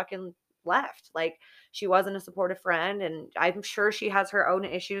 she fucking left. Like she wasn't a supportive friend, and I'm sure she has her own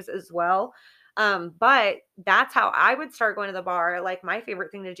issues as well. But that's how I would start going to the bar. Like my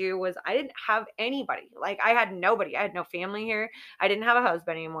favorite thing to do was I didn't have anybody. Like I had nobody. I had no family here. I didn't have a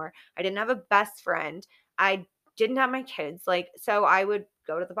husband anymore. I didn't have a best friend. I didn't have my kids. Like, so I would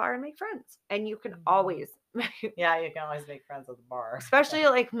go to the bar and make friends. And you can always Yeah, you can always make friends at the bar. especially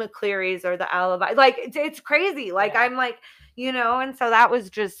like McCleary's or the Alibi. Like it's crazy. Like Yeah. I'm like, and so that was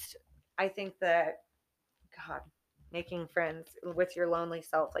just, I think that, God, making friends with your lonely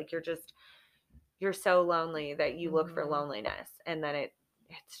self, like you're so lonely that you look for loneliness, and then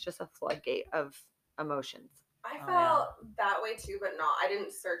it's just a floodgate of emotions. I felt that way too, but I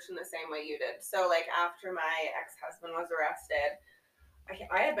didn't search in the same way you did. So like after my ex-husband was arrested,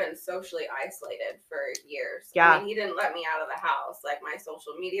 I had been socially isolated for years. Yeah. I mean, he didn't let me out of the house. Like my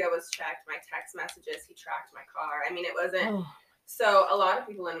social media was checked, my text messages, he tracked my car. I mean, it wasn't. So a lot of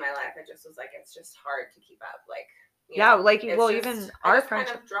people in my life, I just was like, it's just hard to keep up. Like, even our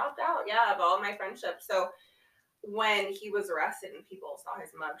friendship kind of dropped out. Yeah, of all my friendships. So when he was arrested and people saw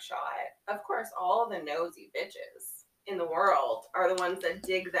his mugshot, of course, all the nosy bitches in the world are the ones that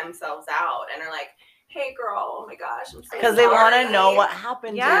dig themselves out and are like, hey, girl, oh my gosh, I'm so because they want to know what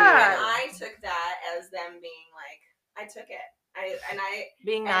happened to you. And I took that as them being like, I took it.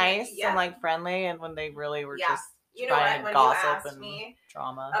 Being nice and like friendly, and when they really were just you know trying what? When gossip you asked and me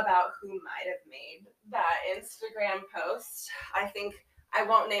drama about who might have made that Instagram post, I think I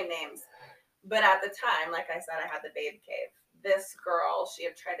won't name names. But at the time, like I said, I had the babe cave. This girl, she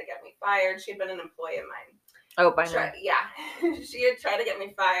had tried to get me fired. She had been an employee of mine. Oh, by now. Yeah. She had tried to get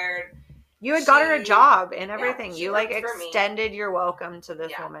me fired. You had got her a job and everything. You like worked for me. extended your welcome to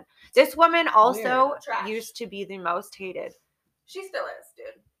this woman. This woman also used to be the most hated. She still is,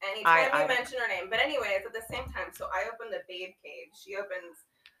 dude. Anytime you mention her name. But anyways, at the same time, so I opened the babe cave. She opens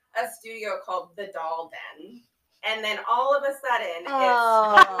a studio called The Doll Den. And then all of a sudden, it's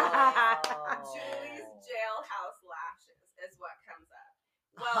Julie's jailhouse lashes is what comes up.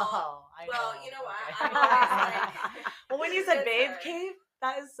 Well, you know what? I'm always like, well, when you said babe cave,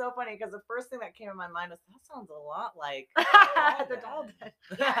 that is so funny because the first thing that came in my mind was that sounds a lot like the doll den.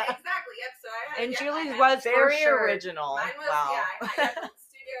 Yeah, exactly. Yep. So Julie's was very original. Mine was, I had a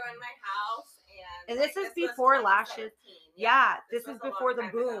studio in my house, and this is before lashes. Yeah, this is before the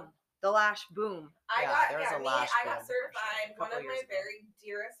boom. The lash boom. I got certified. One of my very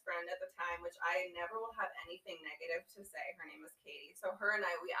dearest friend at the time, which I never will have anything negative to say. Her name was Katie. So her and I,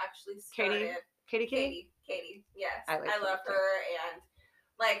 we actually started. Katie. Yes, I love her. And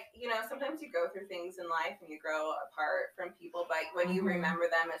like, sometimes you go through things in life and you grow apart from people, but when you remember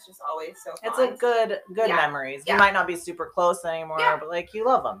them, it's just always so fun. It's like good memories. You might not be super close anymore, but like you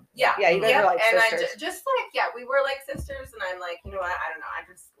love them. Yeah, you guys are like sisters. And just like, we were like sisters, and I'm like, you know what, I don't know, I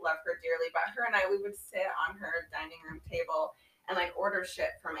just love her dearly. But her and I, we would sit on her dining room table and like order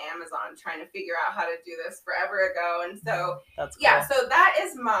shit from Amazon, trying to figure out how to do this forever ago. And so that's cool. So that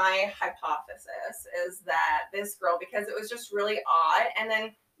is my hypothesis, is that this girl, because it was just really odd, and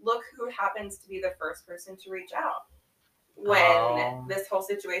then look who happens to be the first person to reach out when this whole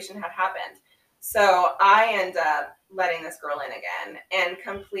situation had happened. So I end up letting this girl in again, and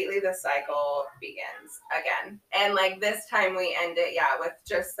completely the cycle begins again. And like this time we end it, with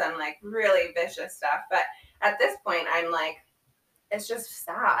just some like really vicious stuff. But at this point, I'm like, it's just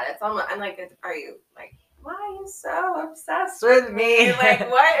sad. It's almost, I'm like, are you like, why are you so obsessed with me?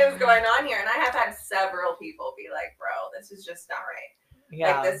 Like, what is going on here? And I have had several people be like, bro, this is just not right.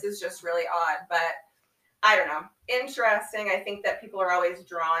 Yeah. Like, this is just really odd. But I don't know. Interesting. I think that people are always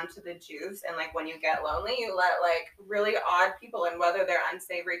drawn to the juice. And like when you get lonely, you let like really odd people in, whether they're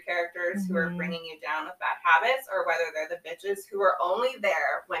unsavory characters who are bringing you down with bad habits, or whether they're the bitches who are only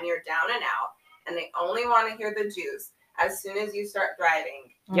there when you're down and out and they only want to hear the juice. As soon as you start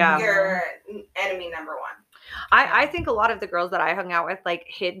thriving, you're enemy number one. I think a lot of the girls that I hung out with like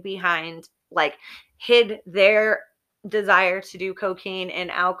hid their desire to do cocaine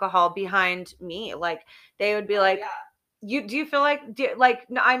and alcohol behind me. Like they would be do you feel like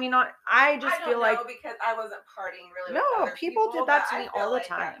I mean, I just feel like because I wasn't partying really. No, with other people did that to me all the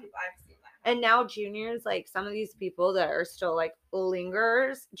time. I've seen that And now Junior's like, some of these people that are still like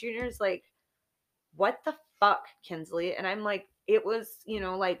lingerers, Junior's like, what the fuck, Kinsley? And I'm like, it was,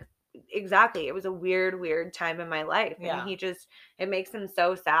 like, exactly. It was a weird time in my life. Yeah. And it makes him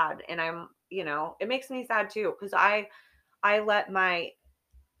so sad. And it makes me sad too. Cause I let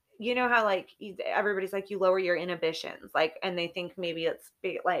how like everybody's like, you lower your inhibitions, like, and they think maybe it's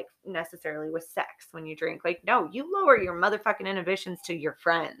like necessarily with sex when you drink. Like, no, you lower your motherfucking inhibitions to your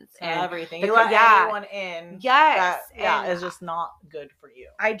friends and everything. You let anyone in. Yes. That is just not good for you.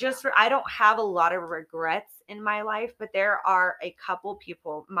 I don't have a lot of regrets in my life, but there are a couple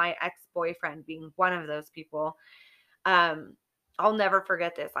people, my ex-boyfriend being one of those people. I'll never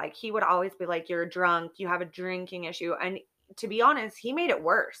forget this. Like, he would always be like, you're drunk, you have a drinking issue. And to be honest, he made it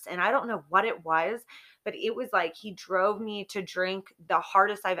worse. And I don't know what it was, but it was like he drove me to drink the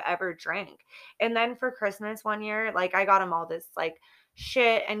hardest I've ever drank. And then for Christmas one year, like, I got him all this like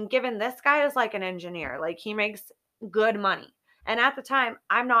shit. And given this guy is like an engineer, like, he makes good money. And at the time,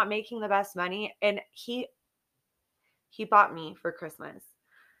 I'm not making the best money. And he bought me for Christmas.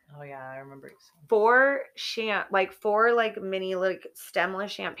 Oh yeah, I remember. 4 mini like stemless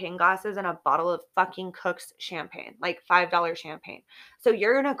champagne glasses and a bottle of fucking Cook's champagne, like $5 champagne. So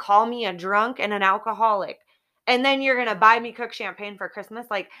you're gonna call me a drunk and an alcoholic, and then you're gonna buy me Cook champagne for Christmas?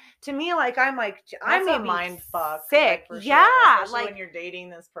 Like, to me, like, I'm a mind fuck. Sick, like, yeah. Sure. Especially like when you're dating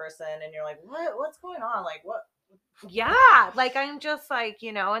this person and you're like, what's going on? Like, what? Yeah, like, I'm just like,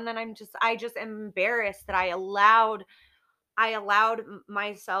 and then I just am embarrassed that I allowed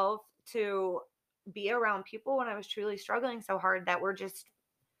myself to be around people when I was truly struggling so hard that were just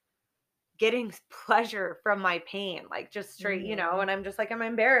getting pleasure from my pain, like, just straight, and I'm just like, I'm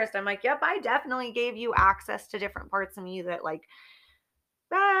embarrassed. I'm like, yep, I definitely gave you access to different parts of me that, like,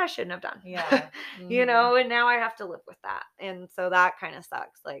 I shouldn't have done. Yeah. And now I have to live with that. And so that kind of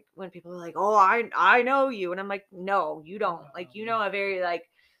sucks. Like, when people are like, oh, I know you. And I'm like, no, you don't. Like, a very like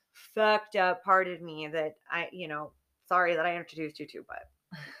fucked up part of me that sorry that I introduced you to, but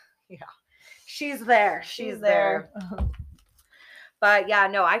yeah, she's there. She's there. But yeah,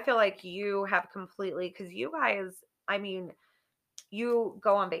 no, I feel like you have completely, because you guys, I mean, you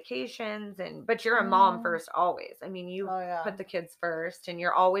go on vacations but you're a mom first always. I mean, you put the kids first and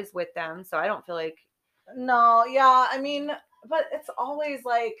you're always with them. So I don't feel like. No, yeah, I mean, but it's always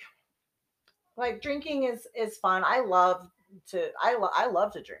like drinking is fun. I love to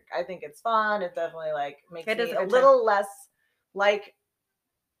drink. I think it's fun. It definitely like makes me a little less, like,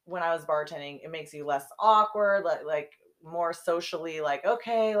 when I was bartending, it makes you less awkward, like more socially, like,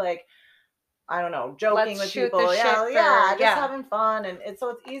 okay, like, I don't know, joking with people. Just having fun. And it's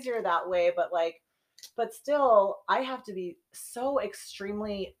easier that way. But still, I have to be so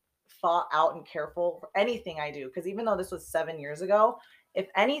extremely thought out and careful for anything I do. Because even though this was 7 years ago, if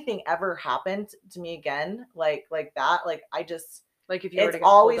anything ever happened to me again, like that, like, I just, like, if you it's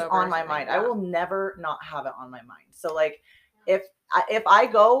always on my mind. I will never not have it on my mind. So like, if I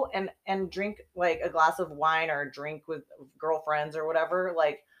go and drink like a glass of wine or drink with girlfriends or whatever,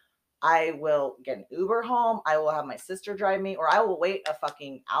 like, I will get an Uber home. I will have my sister drive me, or I will wait a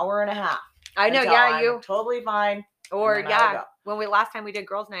fucking hour and a half. I know, yeah, I'm totally fine. Or when last time we did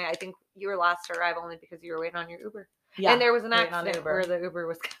girls' night, I think you were last to arrive only because you were waiting on your Uber. Yeah, and there was an accident where the Uber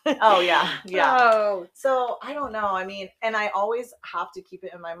was. Oh yeah. Oh, so I don't know. I mean, and I always have to keep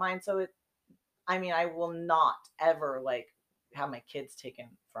it in my mind. So I will not ever like have my kids taken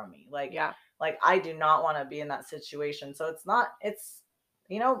from me. Like, like, I do not want to be in that situation. So it's.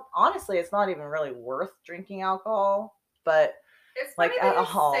 Honestly, it's not even really worth drinking alcohol, but it's like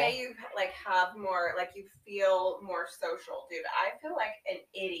alcohol. Say you like have more, like, you feel more social, dude. I feel like an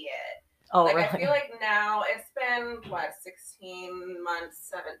idiot. Oh, like, really? I feel like now it's been 16 months,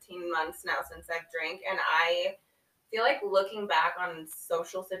 17 months now since I've drank, and I feel like looking back on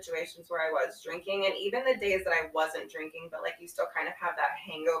social situations where I was drinking, and even the days that I wasn't drinking, but like, you still kind of have that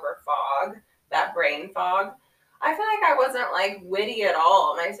hangover fog, that brain fog. I feel like I wasn't like witty at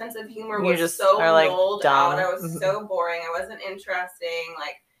all. My sense of humor was so lulled out. I was so boring. I wasn't interesting.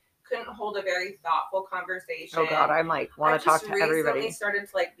 Like, couldn't hold a very thoughtful conversation. Oh God, I'm like, want to talk to everybody. I recently started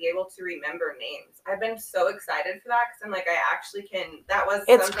to like be able to remember names. I've been so excited for that because I'm like, I actually can. That was.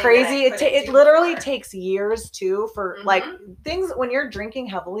 It's crazy. It literally takes years too for like things when you're drinking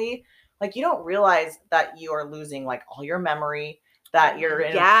heavily. Like, you don't realize that you are losing like all your memory. That you're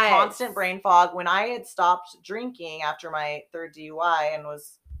in constant brain fog. When I had stopped drinking after my 3rd DUI and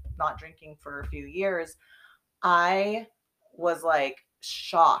was not drinking for a few years, I was like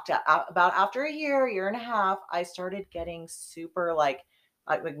shocked. About after a year and a half, I started getting super like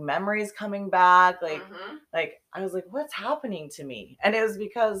like memories coming back. Like, Mhm. like I was like, what's happening to me? And it was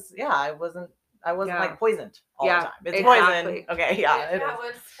because, yeah, I wasn't Yeah. like poisoned all Yeah, the time. It's exactly. poison. Okay. Yeah. It is.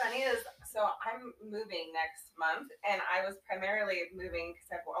 What's funny is, so I'm moving next month, and I was primarily moving because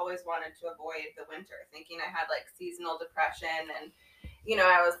I've always wanted to avoid the winter, thinking I had like seasonal depression, and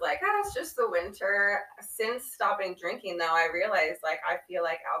I was like, oh, it's just the winter. Since stopping drinking, though, I realized like I feel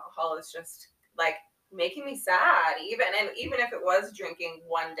like alcohol is just like making me sad, even if it was drinking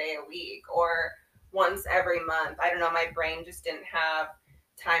one day a week or once every month. I don't know, my brain just didn't have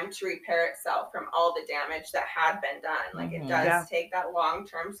time to repair itself from all the damage that had been done. Like it does take that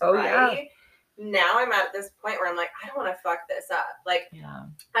long-term sobriety. Now I'm at this point where I'm like, I don't want to fuck this up. Like,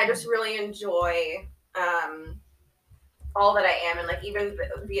 I just really enjoy all that I am, and like even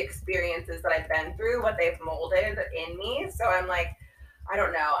the experiences that I've been through, what they've molded in me. So I'm like, I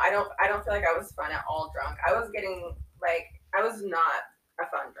don't know. I don't feel like I was fun at all drunk. I was getting like, I was not a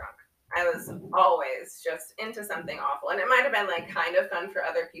fun drunk. I was always just into something awful. And it might have been like kind of fun for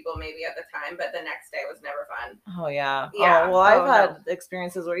other people maybe at the time, but the next day was never fun. Oh yeah. Yeah. Oh, well, I've had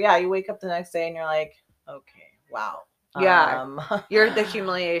experiences where you wake up the next day and you're like, okay, wow. Yeah. You're the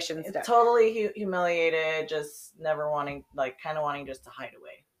humiliation stuff. Totally humiliated, just never wanting, like kind of wanting just to hide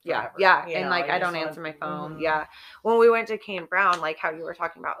away. Forever, yeah. And like, I don't answer my phone. Yeah. When we went to Kane Brown, like how you were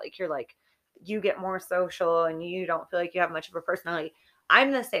talking about, like, you're like, you get more social and you don't feel like you have much of a personality.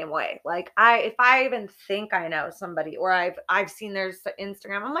 I'm the same way. Like if I even think I know somebody or I've seen their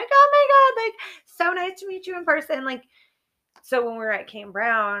Instagram, I'm like, oh my God, like so nice to meet you in person. Like, so when we were at Kane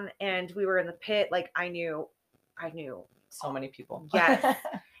Brown and we were in the pit, like I knew so many people. Yes.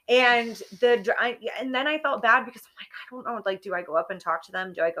 And and then I felt bad because I'm like, I don't know, like, do I go up and talk to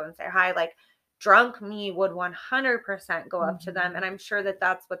them? Do I go and say hi? Like, drunk me would 100% go up to them, and I'm sure that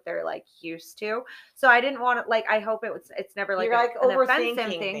that's what they're like used to. So I didn't want to, like, I hope it's never like, an offensive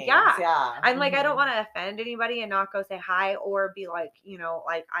thing. Things. Yeah. I'm like, I don't want to offend anybody and not go say hi or be like,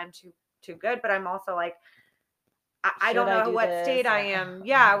 like I'm too good, but I'm also like, I don't know what state I am.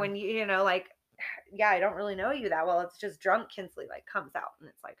 Yeah, when like, yeah, I don't really know you that well. It's just drunk Kinsley like comes out and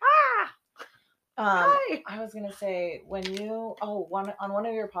it's like, hi. I was gonna say when on one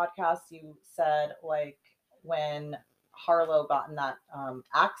of your podcasts you said like when Harlow got in that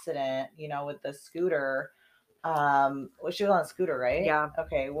accident, with the scooter, she was on a scooter, right? Yeah.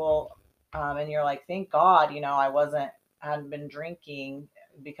 Okay, well, and you're like, thank God, I hadn't been drinking,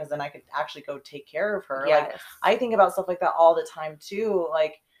 because then I could actually go take care of her. Yes. Like, I think about stuff like that all the time too.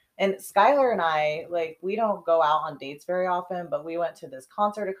 Like, and Skylar and I, like, we don't go out on dates very often, but we went to this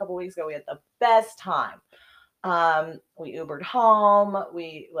concert a couple weeks ago. We had the best time. We Ubered home.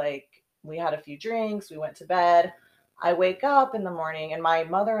 We had a few drinks. We went to bed. I wake up in the morning and my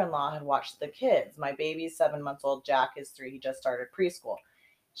mother-in-law had watched the kids. My baby's 7 months old. Jack is 3. He just started preschool.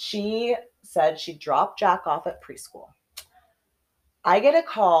 She said she dropped Jack off at preschool. I get a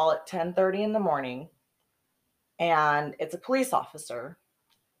call at 10:30 in the morning, and it's a police officer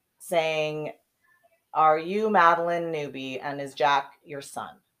saying, are you Madeline Newby, and is Jack your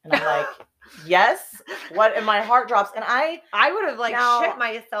son? And I'm like, yes. What? And my heart drops. And I would have like shit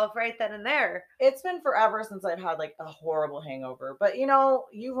myself right then and there. It's been forever since I've had like a horrible hangover. But you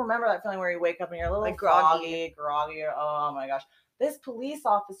remember that feeling where you wake up and you're a little like groggy. Oh my gosh. This police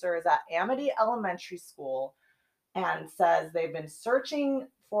officer is at Amity Elementary School and says they've been searching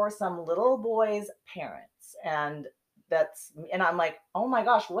for some little boy's parents. And I'm like, oh my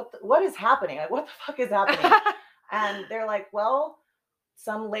gosh, what is happening? Like, what the fuck is happening? And they're like, well,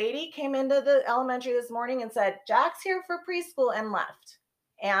 some lady came into the elementary this morning and said, Jack's here for preschool, and left.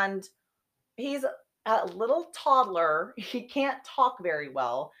 And he's a little toddler. He can't talk very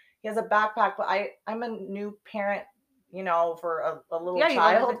well. He has a backpack, but I'm a new parent, for a little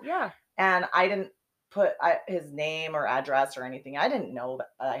child. And I didn't put his name or address or anything. I didn't know that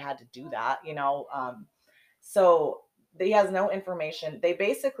I had to do that, so he has no information. They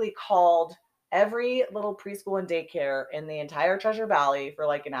basically called every little preschool and daycare in the entire Treasure Valley for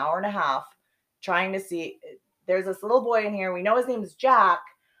like an hour and a half, trying to see, there's this little boy in here. We know his name is Jack.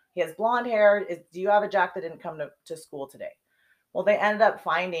 He has blonde hair. Do you have a Jack that didn't come to school today? Well, they ended up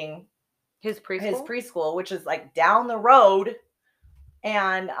finding his preschool, which is like down the road.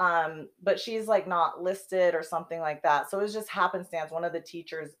 And, but she's like not listed or something like that. So it was just happenstance. One of the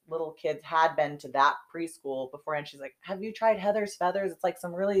teachers' little kids had been to that preschool before. And she's like, have you tried Heather's Feathers? It's like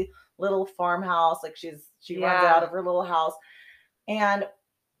some really little farmhouse. Like she runs out of her little house. And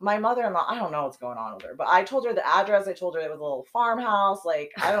my mother-in-law, I don't know what's going on with her, but I told her the address. I told her it was a little farmhouse.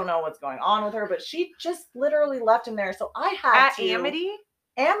 Like, I don't know what's going on with her, but she just literally left him there. So I had Amity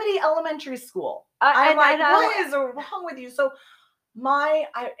Elementary School. I'm like, what is wrong with you? So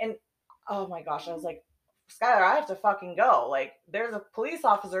oh my gosh, I was like, Skylar, I have to fucking go. Like, there's a police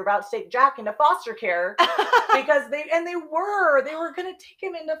officer about to take Jack into foster care because they were gonna take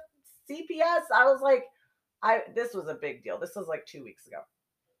him into CPS. I was like, this was a big deal. This was like 2 weeks ago.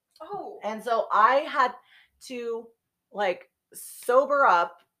 Oh. And so I had to like sober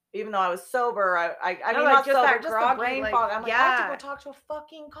up, even though I was sober. I mean, like, not just sober, that just groggy, the brain like, fog. I'm like, I have to yeah. go talk to a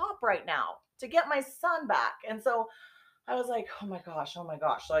fucking cop right now to get my son back. And so I was like, oh my gosh.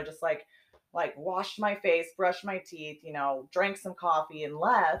 So I just like washed my face, brushed my teeth, drank some coffee and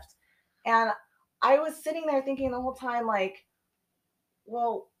left. And I was sitting there thinking the whole time, like,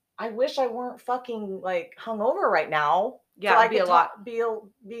 well, I wish I weren't fucking like hungover right now. Yeah, so I it'd be could a lot.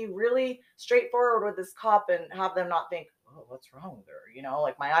 be really straightforward with this cop and have them not think, oh, what's wrong with her?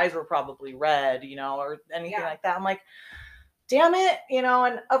 Like my eyes were probably red, or anything like that. I'm like, damn it,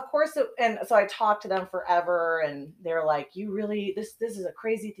 and of course and so I talked to them forever, and they're like, you really, this is a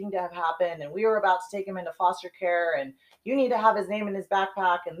crazy thing to have happened, and we were about to take him into foster care, and you need to have his name in his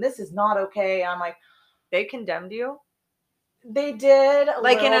backpack, and this is not okay. And I'm like, they condemned you? They did a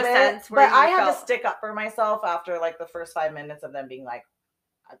like in a bit, sense but I had felt... to stick up for myself after like the first 5 minutes of them being like,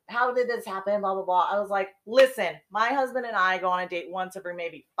 how did this happen, blah blah blah. I was like, listen, my husband and I go on a date once every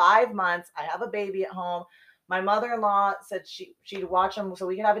maybe 5 months. I have a baby at home. My mother-in-law said she'd watch him so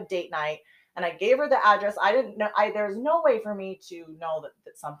we could have a date night, and I gave her the address. I didn't know, there's no way for me to know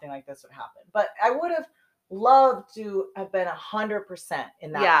that something like this would happen, but I would have loved to have been 100%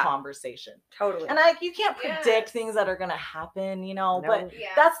 in that conversation. Totally. And you can't predict things that are going to happen, but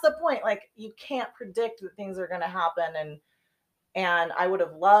that's the point. Like, you can't predict that things are going to happen. And I would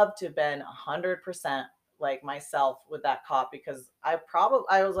have loved to have been 100% like myself with that cop, because I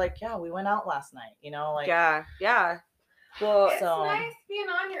was like, yeah, we went out last night, like, yeah. Well, it's nice being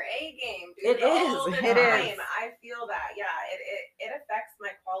on your A game, dude. It is. All the it time. Is. I feel that. Yeah, it affects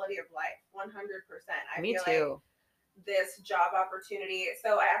my quality of life 100%. Me too. Like this job opportunity.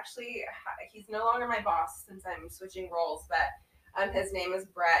 So he's no longer my boss since I'm switching roles, but his name is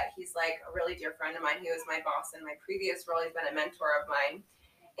Brett. He's like a really dear friend of mine. He was my boss in my previous role. He's been a mentor of mine.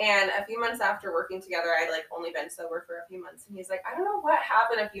 And a few months after working together, I'd like only been sober for a few months. And he's like, I don't know what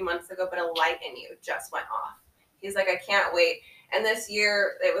happened a few months ago, but a light in you just went off. He's like, I can't wait. And this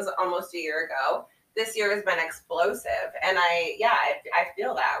year, it was almost a year ago. This year has been explosive. And I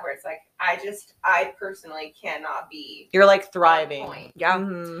feel that, where it's like, I personally cannot be. You're like thriving. Yeah.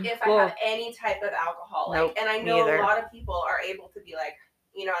 Mm-hmm. If I have any type of alcohol. And I know a lot of people are able to be like,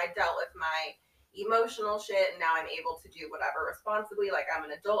 I dealt with my emotional shit, and now I'm able to do whatever responsibly. Like, I'm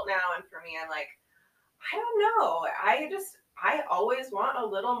an adult now. And for me, I'm like, I don't know. I always want a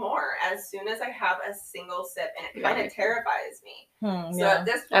little more as soon as I have a single sip, and it kind of terrifies me. So at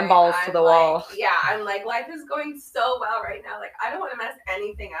this point, and balls to the wall. Yeah, I'm like, life is going so well right now. Like, I don't want to mess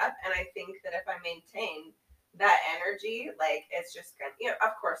anything up. And I think that if I maintain that energy, like, it's just gonna,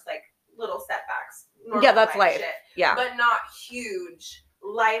 of course, like little setbacks. Yeah, that's life. Shit, yeah, but not huge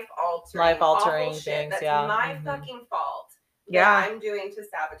life-altering things. Shit. That's my fucking fault. Yeah, I'm doing to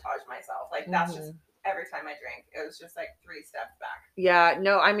sabotage myself. Like, that's just. Every time I drank, it was just like 3 steps back. Yeah,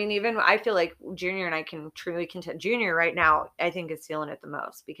 no, I mean, even I feel like Junior and I can truly contend. Junior right now, I think, is feeling it the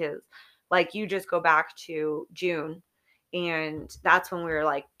most, because like, you just go back to June, and that's when we were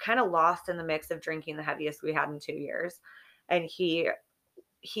like kind of lost in the mix of drinking the heaviest we had in 2 years. And he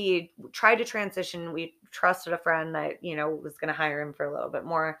tried to transition. We trusted a friend that, was going to hire him for a little bit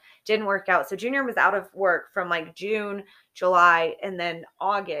more. Didn't work out. So Junior was out of work from like June, July, and then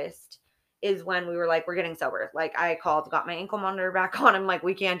August is when we were like, we're getting sober. Like, I got my ankle monitor back on. I'm like,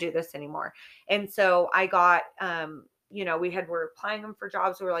 we can't do this anymore. And so I got, we're applying them for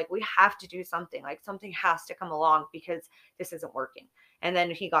jobs. We were like, we have to do something. Like, something has to come along, because this isn't working. And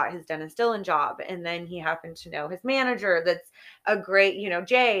then he got his Dennis Dillon job. And then he happened to know his manager that's a great,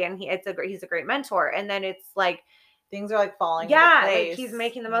 Jay. And he's a great mentor. And then it's like, things are like falling into place. Like, he's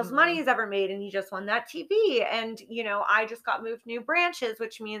making the most money he's ever made, and he just won that TV. And I just got moved new branches,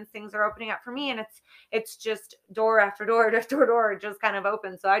 which means things are opening up for me, and it's just door after door after door just kind of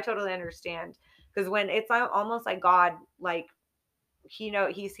open. So I totally understand, because when it's almost like God, like,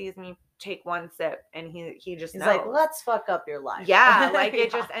 he sees me take one sip, and he's knows. Like, let's fuck up your life. Yeah, like it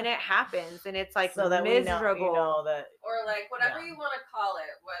just, and it happens, and it's like, so that miserable. We know that, or like whatever you want to call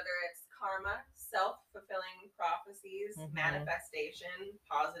it, whether it's karma, self-fulfilling prophecies, manifestation,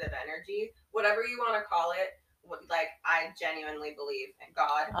 positive energy, whatever you want to call it. Like, I genuinely believe in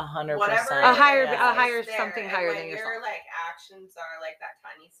God. 100%. A higher something higher than yourself. Your like actions are like that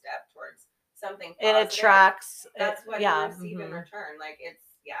tiny step towards something It positive. attracts. That's what you receive in return. Like, it's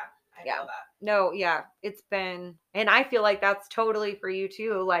I Yeah. feel that. No, yeah, it's been, and I feel like that's totally for you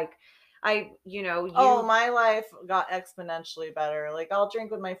too. Like Oh, my life got exponentially better. Like I'll drink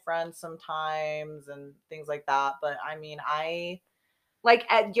with my friends sometimes and things like that. But I mean, like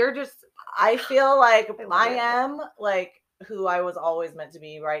you're just, I feel like I love I it. am like who I was always meant to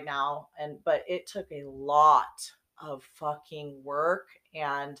be right now. But it took a lot of fucking work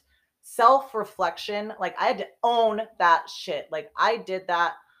and self-reflection. Like I had to own that shit. Like I did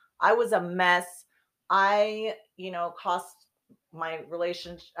that. I was a mess. I, cost my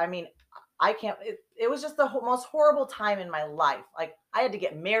relationship. I mean, I can't, it was just the most horrible time in my life. Like I had to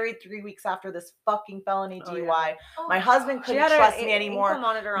get married 3 weeks after this fucking felony Oh, DUI. yeah. Oh My my husband gosh. She couldn't had trust a me anymore. ankle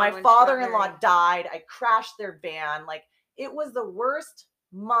monitor on My when she got father-in-law married. died. I crashed their van. Like it was the worst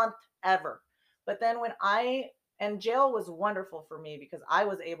month ever. But then and jail was wonderful for me because I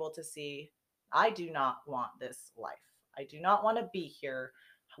was able to see, I do not want this life. I do not want to be here.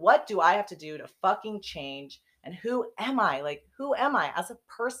 What do I have to do to fucking change? And who am I? Like, who am I as a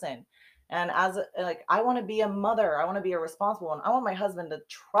person? And I want to be a mother. I want to be a responsible one. I want my husband to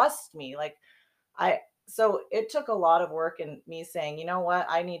trust me. So it took a lot of work and me saying, you know what?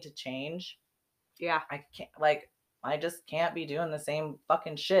 I need to change. Yeah. I just can't be doing the same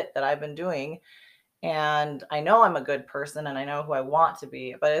fucking shit that I've been doing. And I know I'm a good person and I know who I want to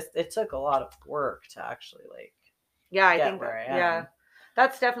be, but it took a lot of work to actually Yeah, I get think where I am. yeah.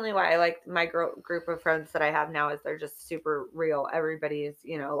 That's definitely why I like my group of friends that I have now, is they're just super real. Everybody is,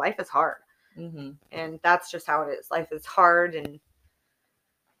 life is hard. Mm-hmm. And that's just how it is. Life is hard and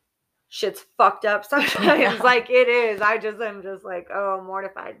shit's fucked up sometimes. Yeah. Like it is. I'm just like, oh,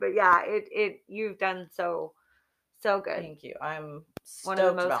 mortified. But yeah, you've done so good. Thank you. I'm One of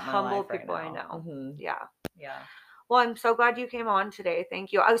the stoked most about my humble life right people I now. know. Mm-hmm. Yeah. Yeah. Well, I'm so glad you came on today.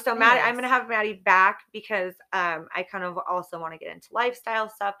 Thank you. Oh, so Maddie, I'm going to have Maddie back because I kind of also want to get into lifestyle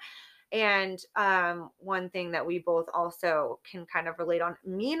stuff. And one thing that we both also can kind of relate on,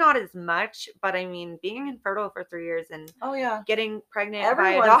 me not as much, but I mean, being infertile for 3 years and Oh yeah, getting pregnant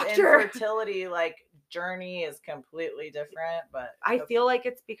everyone's by a doctor. infertility journey is completely different, but I feel like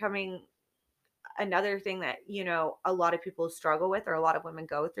it's becoming another thing that a lot of people struggle with, or a lot of women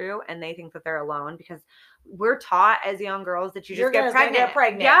go through, and they think that they're alone because we're taught as young girls that you're just gonna get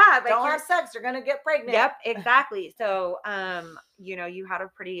pregnant. Yeah, but don't have sex, you're gonna get pregnant. Yep, exactly. So you had a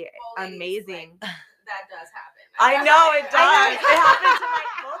pretty ladies, amazing that does happen. I know it does. It happened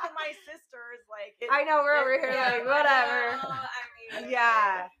to both of my sisters. I know we're over here like whatever. I mean,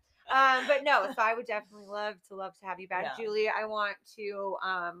 Yeah. But no, so I would definitely love to have you back, Yeah. Julie. I want to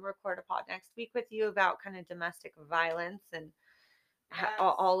record a pod next week with you about kind of domestic violence and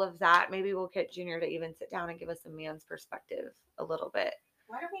all of that. Maybe we'll get Junior to even sit down and give us a man's perspective a little bit.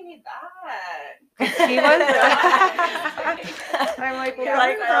 Why do we need that? He was. I'm like,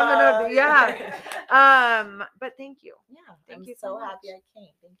 well, yeah. But thank you. Yeah, Thank I'm you so much. happy I came.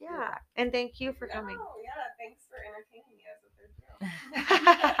 Thank you. Yeah, and thank you for coming. Oh yeah, thanks for entertaining me as a third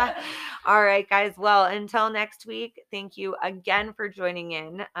girl. All right, guys. Well, until next week, thank you again for joining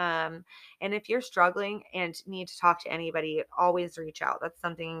in. And if you're struggling and need to talk to anybody, always reach out. That's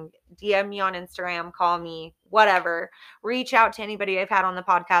something. DM me on Instagram, call me, whatever. Reach out to anybody I've had on the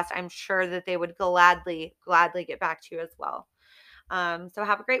podcast. I'm sure that they would gladly get back to you as well. So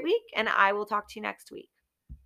have a great week, and I will talk to you next week.